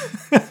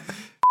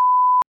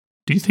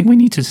 Do you think we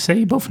need to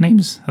say both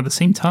names at the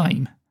same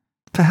time?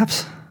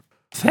 Perhaps.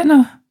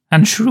 Fenna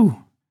and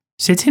Shrew,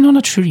 sitting on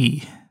a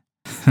tree.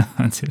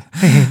 That's it.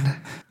 Hey,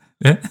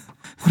 Yeah?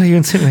 what are you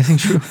insinuating,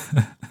 Shrew?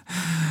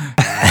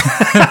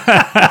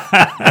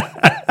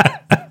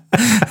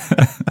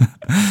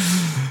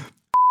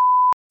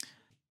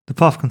 The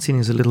path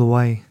continues a little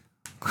way.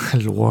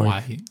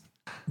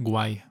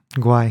 Why?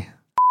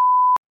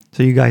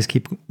 So you guys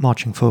keep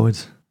marching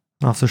forwards.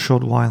 After a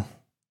short while,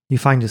 you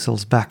find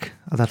yourselves back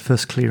at that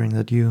first clearing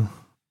that you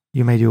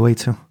made your way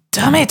to.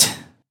 Damn it!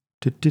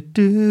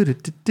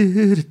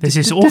 This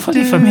is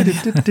awfully familiar.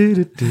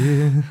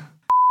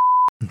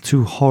 And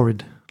 2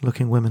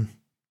 horrid-looking women,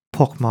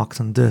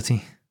 pockmarked and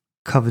dirty,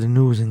 covered in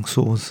oozing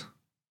sores,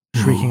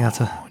 shrieking at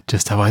her.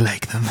 Just how I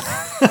like them.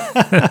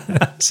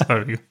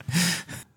 Sorry.